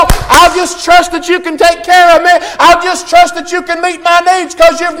to go. I'll just trust that you can take care of me. I'll just trust that you can meet my needs,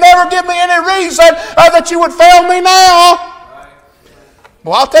 because you've never given me any reason that you would fail me now."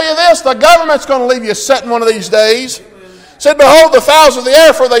 Well, I'll tell you this, the government's going to leave you sitting one of these days. It said, "Behold the fowls of the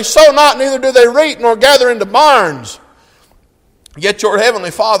air, for they sow not, neither do they reap, nor gather into barns. Yet your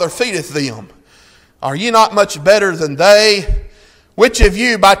heavenly Father feedeth them. Are ye not much better than they? Which of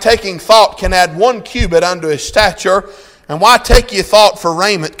you by taking thought can add 1 cubit unto his stature? And why take ye thought for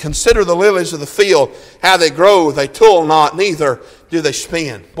raiment? Consider the lilies of the field, how they grow. They toil not, neither do they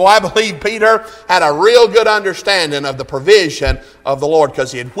spin." Boy, I believe Peter had a real good understanding of the provision of the Lord,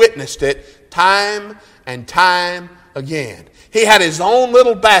 because he had witnessed it time and time again. He had his own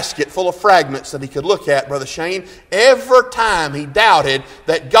little basket full of fragments that he could look at, Brother Shane, every time he doubted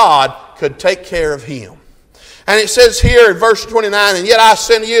that God could take care of him. And it says here in verse 29, "And yet I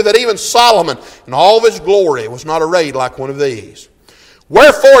say unto you that even Solomon in all of his glory was not arrayed like one of these.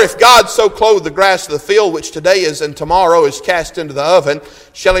 Wherefore if God so clothe the grass of the field, which today is and tomorrow is cast into the oven,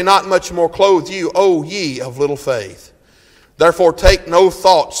 shall he not much more clothe you, O ye of little faith? Therefore take no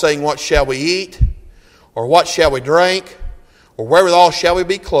thought, saying, What shall we eat? Or what shall we drink? Or wherewithal shall we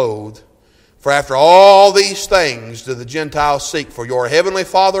be clothed? For after all these things do the Gentiles seek. For your heavenly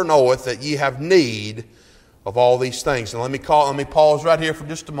Father knoweth that ye have need of all these things." And let me pause right here for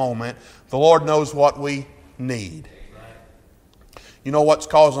just a moment. The Lord knows what we need. You know what's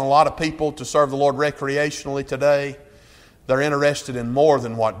causing a lot of people to serve the Lord recreationally today? They're interested in more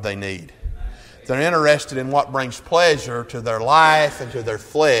than what they need. They're interested in what brings pleasure to their life and to their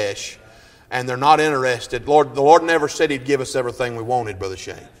flesh. And they're not interested. The Lord never said He'd give us everything we wanted, Brother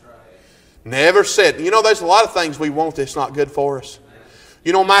Shane. Never said. You know, there's a lot of things we want that's not good for us.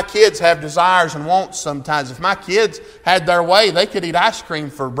 You know, my kids have desires and wants sometimes. If my kids had their way, they could eat ice cream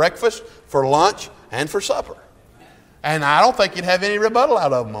for breakfast, for lunch, and for supper. And I don't think you'd have any rebuttal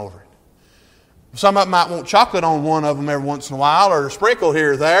out of them over it. Some of them might want chocolate on one of them every once in a while, or a sprinkle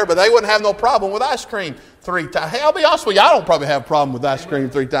here or there, but they wouldn't have no problem with ice cream 3 times. Hey, I'll be honest with you, I don't probably have a problem with ice cream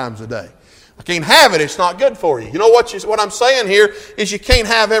 3 times a day. I can't have it, it's not good for you. You know what I'm saying here is you can't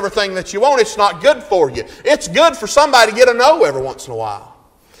have everything that you want, it's not good for you. It's good for somebody to get a no every once in a while.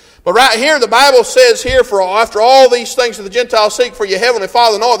 But right here, the Bible says here, "For after all these things that the Gentiles seek, for your heavenly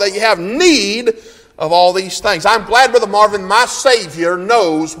Father knoweth that you have need of all these things." I'm glad, Brother Marvin, my Savior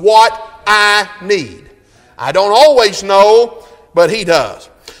knows what I need. I don't always know, but He does.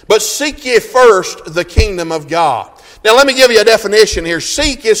 "But seek ye first the kingdom of God." Now let me give you a definition here.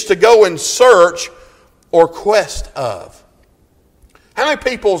 Seek is to go in search or quest of. How many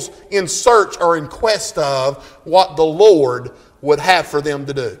people's in search or in quest of what the Lord would have for them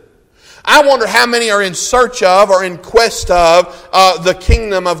to do? I wonder how many are in search of or in quest of the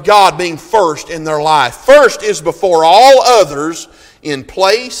kingdom of God being first in their life. First is before all others in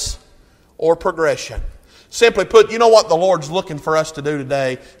place or progression. Simply put, you know what the Lord's looking for us to do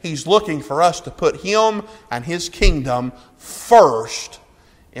today? He's looking for us to put Him and His kingdom first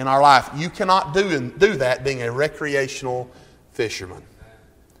in our life. You cannot do that being a recreational fisherman.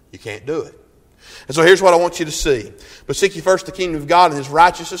 You can't do it. And so here's what I want you to see. But seek ye first the kingdom of God and His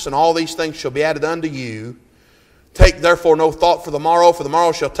righteousness, and all these things shall be added unto you. Take therefore no thought for the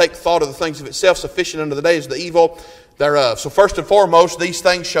morrow shall take thought of the things of itself. Sufficient unto the day is the evil thereof. So first and foremost, these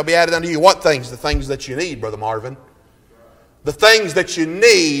things shall be added unto you. What things? The things that you need, Brother Marvin. The things that you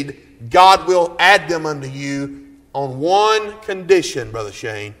need, God will add them unto you on one condition, Brother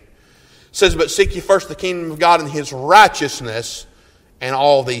Shane. It says, but seek ye first the kingdom of God and His righteousness, and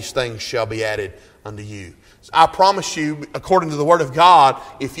all these things shall be added unto you. I promise you, according to the Word of God,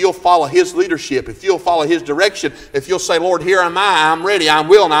 if you'll follow His leadership, if you'll follow His direction, if you'll say, Lord, here am I, I'm ready, I'm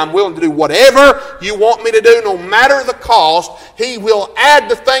willing to do whatever you want me to do, no matter the cost, He will add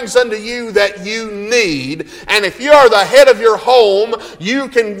the things unto you that you need. And if you are the head of your home, you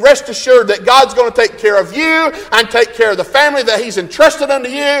can rest assured that God's going to take care of you and take care of the family that He's entrusted unto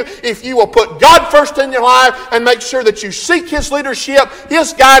you if you will put God first in your life and make sure that you seek His leadership,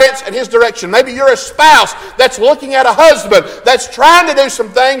 His guidance, and His direction. Maybe you're a spouse that's looking at a husband that's trying to do some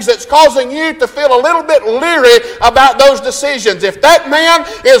things that's causing you to feel a little bit leery about those decisions. If that man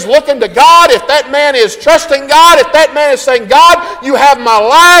is looking to God, if that man is trusting God, if that man is saying, God, you have my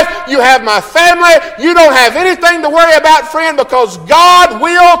life, you have my family, you don't have anything to worry about, friend, because God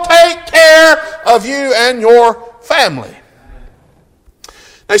will take care of you and your family.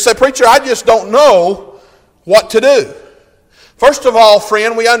 They say, preacher, I just don't know what to do. First of all,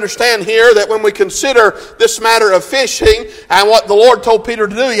 friend, we understand here that when we consider this matter of fishing and what the Lord told Peter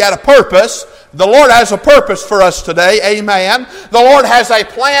to do, He had a purpose. The Lord has a purpose for us today, amen. The Lord has a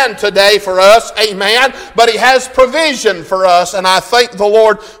plan today for us, amen. But He has provision for us, and I thank the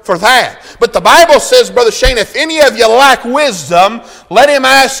Lord for that. But the Bible says, Brother Shane, if any of you lack wisdom, let him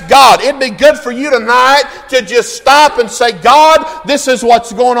ask God. It'd be good for you tonight to just stop and say, God, this is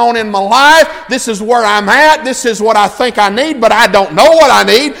what's going on in my life. This is where I'm at. This is what I think I need, but I don't know what I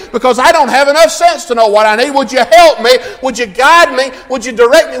need because I don't have enough sense to know what I need. Would you help me? Would you guide me? Would you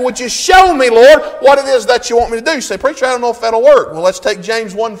direct me? Would you show me, Lord, what it is that you want me to do? You say, preacher, I don't know if that'll work. Well, let's take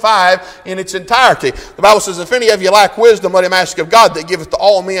James 1:5 in its entirety. The Bible says, if any of you lack wisdom, let him ask of God that giveth to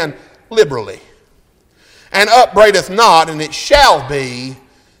all men liberally, and upbraideth not, and it shall be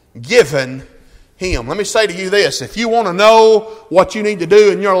given him. Let me say to you this. If you want to know what you need to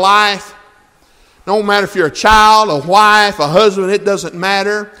do in your life, no matter if you're a child, a wife, a husband, it doesn't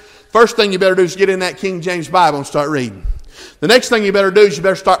matter. First thing you better do is get in that King James Bible and start reading. The next thing you better do is you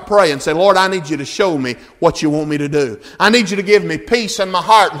better start praying. Say, Lord, I need you to show me what you want me to do. I need you to give me peace in my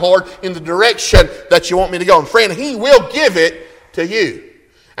heart, Lord, in the direction that you want me to go. And friend, He will give it to you.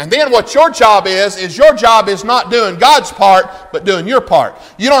 And then what your job is your job is not doing God's part, but doing your part.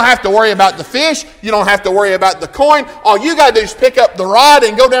 You don't have to worry about the fish. You don't have to worry about the coin. All you got to do is pick up the rod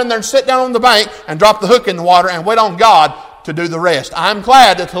and go down there and sit down on the bank and drop the hook in the water and wait on God to do the rest. I'm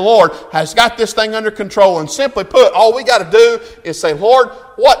glad that the Lord has got this thing under control. And simply put, all we got to do is say, Lord,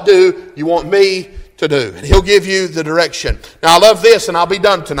 what do you want me to do? And He'll give you the direction. Now I love this, and I'll be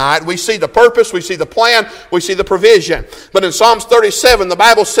done tonight. We see the purpose, we see the plan, we see the provision. But in Psalms 37, the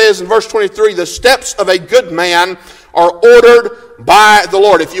Bible says in verse 23, the steps of a good man are ordered by the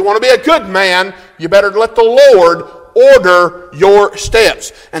Lord. If you want to be a good man, you better let the Lord order your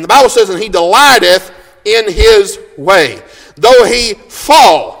steps. And the Bible says, and He delighteth in His way. Though he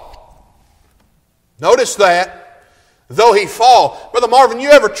fall. Notice that. Though he fall. Brother Marvin, you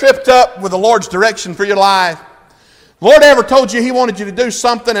ever tripped up with the Lord's direction for your life? The Lord ever told you He wanted you to do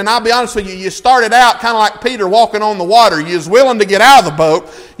something, and I'll be honest with you, you started out kind of like Peter walking on the water. You was willing to get out of the boat.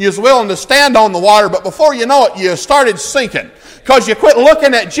 You was willing to stand on the water, but before you know it, you started sinking. Because you quit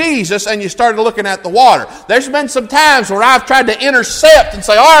looking at Jesus and you started looking at the water. There's been some times where I've tried to intercept and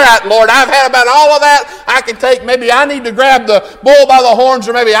say, all right, Lord, I've had about all of that I can take. Maybe I need to grab the bull by the horns,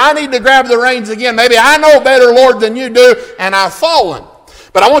 or maybe I need to grab the reins again. Maybe I know better, Lord, than you do, and I've fallen.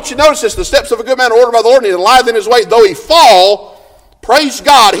 But I want you to notice this. The steps of a good man are ordered by the Lord, and He delighteth in His way. Though he fall, praise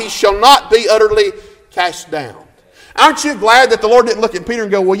God, he shall not be utterly cast down. Aren't you glad that the Lord didn't look at Peter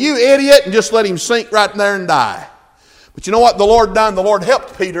and go, well, you idiot, and just let him sink right there and die? But you know what the Lord done? The Lord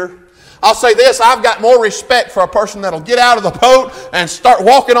helped Peter I'll say this, I've got more respect for a person that'll get out of the boat and start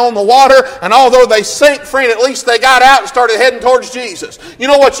walking on the water, and although they sink, friend, at least they got out and started heading towards Jesus. You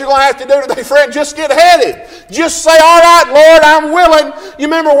know what you're going to have to do today, friend? Just get headed. Just say, all right, Lord, I'm willing. You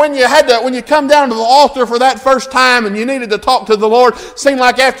remember when you come down to the altar for that first time and you needed to talk to the Lord, seemed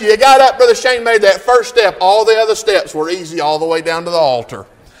like after you got up, Brother Shane made that first step, all the other steps were easy all the way down to the altar.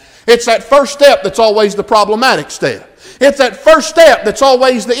 It's that first step that's always the problematic step. It's that first step that's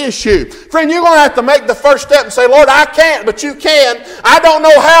always the issue. Friend, you're going to have to make the first step and say, Lord, I can't, but you can. I don't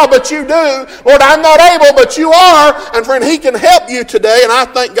know how, but you do. Lord, I'm not able, but you are. And friend, He can help you today, and I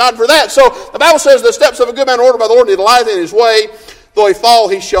thank God for that. So the Bible says the steps of a good man are ordered by the Lord, and He delighteth in His way. Though he fall,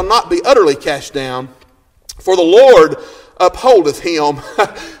 he shall not be utterly cast down. For the Lord upholdeth him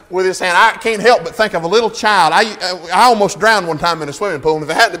with His hand. I can't help but think of a little child. I almost drowned one time in a swimming pool, and if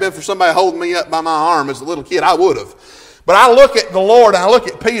it hadn't been for somebody holding me up by my arm as a little kid, I would have. But I look at the Lord, and I look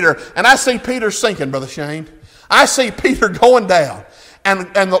at Peter, and I see Peter sinking, Brother Shane. I see Peter going down.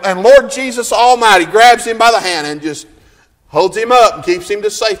 And Lord Jesus Almighty grabs him by the hand and just holds him up and keeps him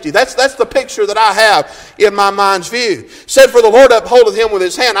to safety. That's the picture that I have in my mind's view. Said, for the Lord upholdeth him with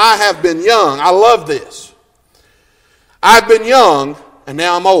His hand. I have been young. I love this. I've been young, and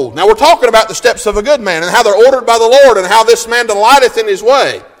now I'm old. Now we're talking about the steps of a good man and how they're ordered by the Lord and how this man delighteth in his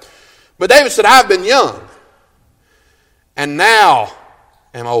way. But David said, I've been young, and now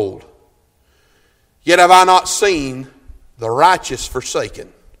am old. Yet have I not seen the righteous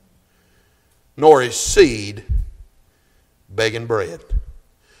forsaken, nor his seed begging bread.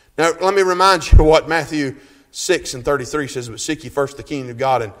 Now let me remind you what Matthew 6:33 says, but seek ye first the kingdom of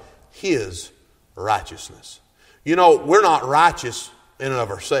God and His righteousness. You know, we're not righteous in and of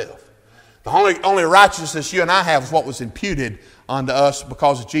ourselves. The only righteousness you and I have is what was imputed unto us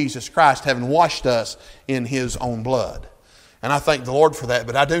because of Jesus Christ having washed us in His own blood. And I thank the Lord for that.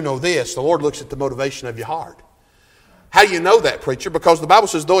 But I do know this. The Lord looks at the motivation of your heart. How do you know that, preacher? Because the Bible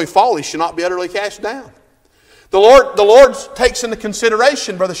says, though he fall, he shall not be utterly cast down. The Lord takes into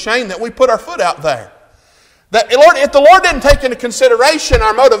consideration, Brother Shane, that we put our foot out there. That, Lord, if the Lord didn't take into consideration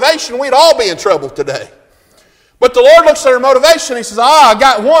our motivation, we'd all be in trouble today. But the Lord looks at our motivation, He says, I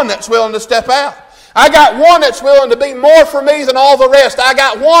got one that's willing to step out. I got one that's willing to be more for me than all the rest. I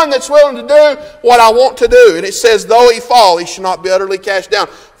got one that's willing to do what I want to do. And it says, though he fall, he shall not be utterly cast down.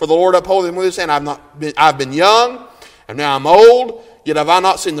 For the Lord upholdeth him with His hand. I've been young, and now I'm old. Yet have I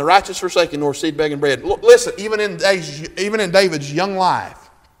not seen the righteous forsaken, nor seed begging bread. Look, listen, even in David's young life,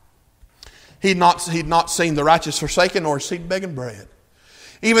 he'd not seen the righteous forsaken, nor seed begging bread.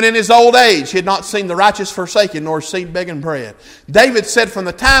 Even in his old age, he had not seen the righteous forsaken, nor seed begging bread. David said, from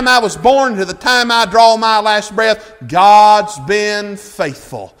the time I was born to the time I draw my last breath, God's been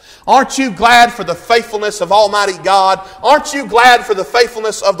faithful. Aren't you glad for the faithfulness of Almighty God? Aren't you glad for the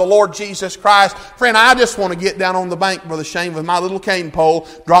faithfulness of the Lord Jesus Christ? Friend, I just want to get down on the bank, Brother Shane, with my little cane pole,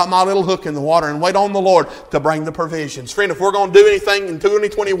 drop my little hook in the water, and wait on the Lord to bring the provisions. Friend, if we're going to do anything in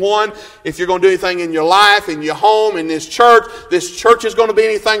 2021, if you're going to do anything in your life, in your home, in this church is going to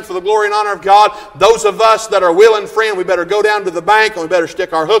be anything for the glory and honor of God. Those of us that are willing, friend, we better go down to the bank and we better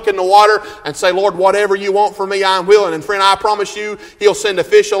stick our hook in the water and say, Lord, whatever you want from me, I'm willing. And friend, I promise you, He'll send a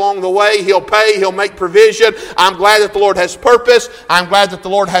fish along the way. He'll pay. He'll make provision. I'm glad that the Lord has purpose. I'm glad that the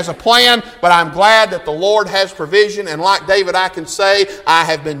Lord has a plan, but I'm glad that the Lord has provision. And like David, I can say, I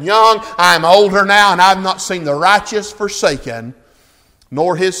have been young, I'm older now, and I've not seen the righteous forsaken,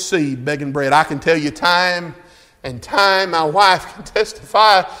 nor his seed begging bread. I can tell you time and time, my wife can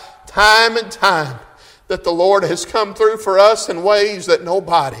testify time and time that the Lord has come through for us in ways that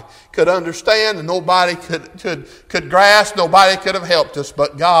nobody could understand and nobody could grasp, nobody could have helped us,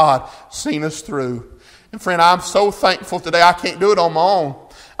 but God seen us through. And friend, I'm so thankful today. I can't do it on my own.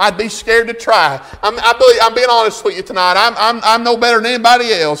 I'd be scared to try. I'm being honest with you tonight. I'm no better than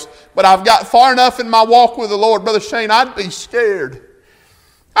anybody else, but I've got far enough in my walk with the Lord, Brother Shane, I'd be scared.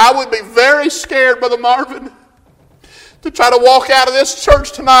 I would be very scared, Brother Marvin, to try to walk out of this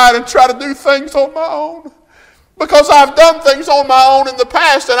church tonight and try to do things on my own. Because I've done things on my own in the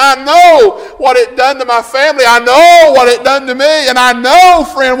past, and I know what it done to my family. I know what it done to me, and I know,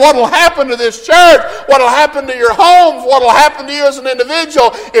 friend, what will happen to this church, what will happen to your homes, what will happen to you as an individual.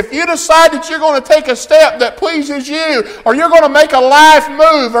 If you decide that you're going to take a step that pleases you, or you're going to make a life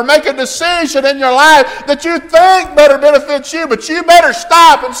move, or make a decision in your life that you think better benefits you, but you better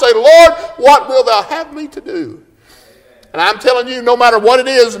stop and say, Lord, what will thou have me to do? And I'm telling you, no matter what it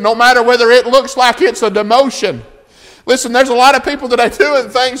is, no matter whether it looks like it's a demotion. Listen, there's a lot of people today doing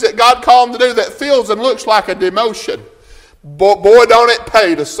things that God called them to do that feels and looks like a demotion. Boy, don't it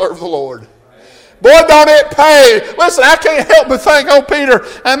pay to serve the Lord. Boy, don't it pay. Listen, I can't help but think, old Peter,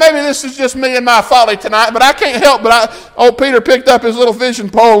 and maybe this is just me and my folly tonight, but I can't help but old Peter picked up his little fishing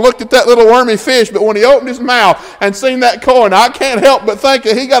pole and looked at that little wormy fish, but when he opened his mouth and seen that coin, I can't help but think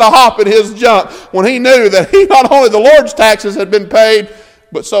that he got a hop in his jump when he knew that he not only the Lord's taxes had been paid,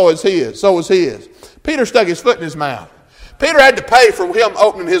 but so was his. Peter stuck his foot in his mouth. Peter had to pay for him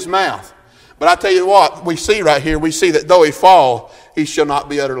opening his mouth. But I tell you what, we see right here, we see that though he fall, he shall not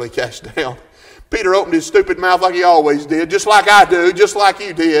be utterly cast down. Peter opened his stupid mouth like he always did, just like I do, just like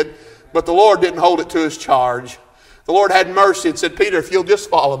you did. But the Lord didn't hold it to his charge. The Lord had mercy and said, Peter, if you'll just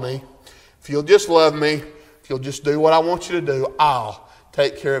follow me, if you'll just love me, if you'll just do what I want you to do, I'll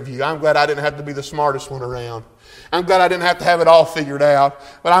take care of you. I'm glad I didn't have to be the smartest one around. I'm glad I didn't have to have it all figured out.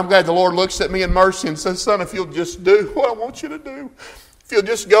 But I'm glad the Lord looks at me in mercy and says, son, if you'll just do what I want you to do, if you'll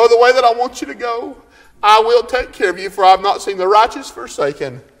just go the way that I want you to go, I will take care of you, for I have not seen the righteous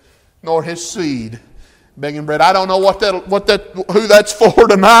forsaken, nor his seed begging bread. I don't know who that's for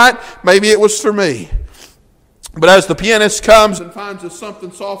tonight. Maybe it was for me. But as the pianist comes and finds us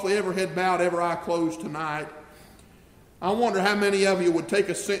something softly, every head bowed, every eye closed tonight, I wonder how many of you would take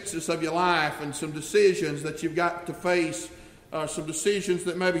a census of your life and some decisions that you've got to face, some decisions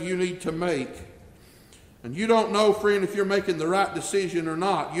that maybe you need to make. And you don't know, friend, if you're making the right decision or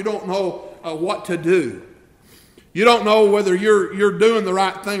not. You don't know what to do. You don't know whether you're doing the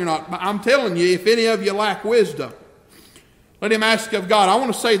right thing or not. But I'm telling you, if any of you lack wisdom, let him ask of God. I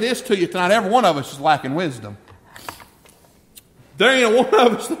want to say this to you tonight. Every one of us is lacking wisdom. There ain't one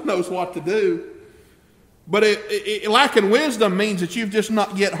of us that knows what to do. But lacking wisdom means that you've just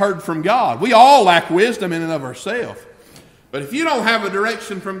not yet heard from God. We all lack wisdom in and of ourselves. But if you don't have a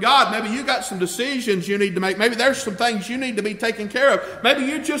direction from God, maybe you got some decisions you need to make. Maybe there's some things you need to be taken care of. Maybe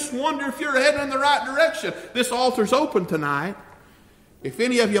you just wonder if you're heading in the right direction. This altar's open tonight. If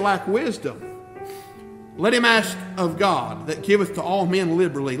any of you lack wisdom, let him ask of God that giveth to all men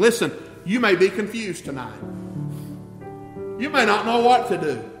liberally. Listen, you may be confused tonight. You may not know what to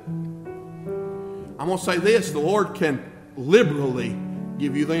do. I'm going to say this, the Lord can liberally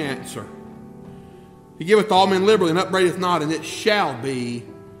give you the answer. He giveth to all men liberally and upbraideth not, and it shall be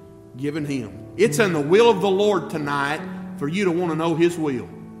given him. It's in the will of the Lord tonight for you to want to know his will.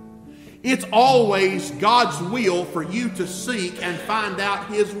 It's always God's will for you to seek and find out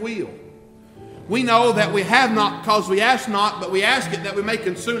his will. We know that we have not because we ask not, but we ask it that we may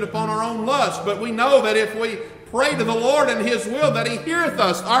consume upon our own lust. But we know that if we pray to the Lord in his will, that he heareth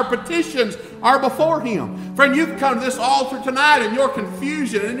us. Our petitions are before him. Friend, you can come to this altar tonight in your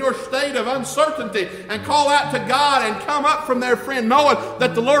confusion, in your state of uncertainty, and call out to God and come up from there, friend, knowing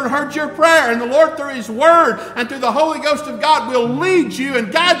that the Lord heard your prayer, and the Lord through his word and through the Holy Ghost of God will lead you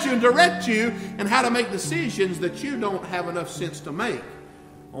and guide you and direct you in how to make decisions that you don't have enough sense to make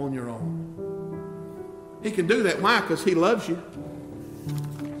on your own. He can do that. Why? Because he loves you.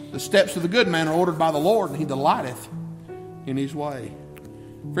 The steps of the good man are ordered by the Lord, and he delighteth in his way.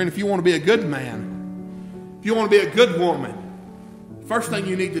 Friend, if you want to be a good man, if you want to be a good woman, the first thing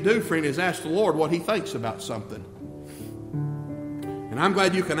you need to do, friend, is ask the Lord what he thinks about something. And I'm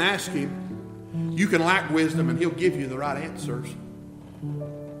glad you can ask him. You can lack wisdom, and he'll give you the right answers.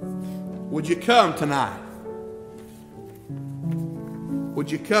 Would you come tonight? Would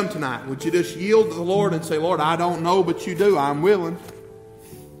you come tonight? Would you just yield to the Lord and say, Lord, I don't know, but you do. I'm willing.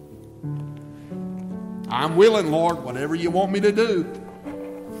 I'm willing, Lord, whatever you want me to do.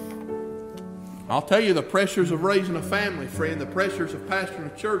 I'll tell you, the pressures of raising a family, friend, the pressures of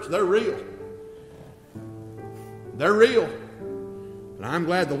pastoring a church, they're real. They're real. And I'm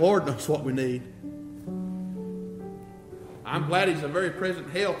glad the Lord knows what we need. I'm glad he's a very present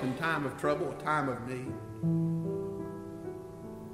help in time of trouble, a time of need.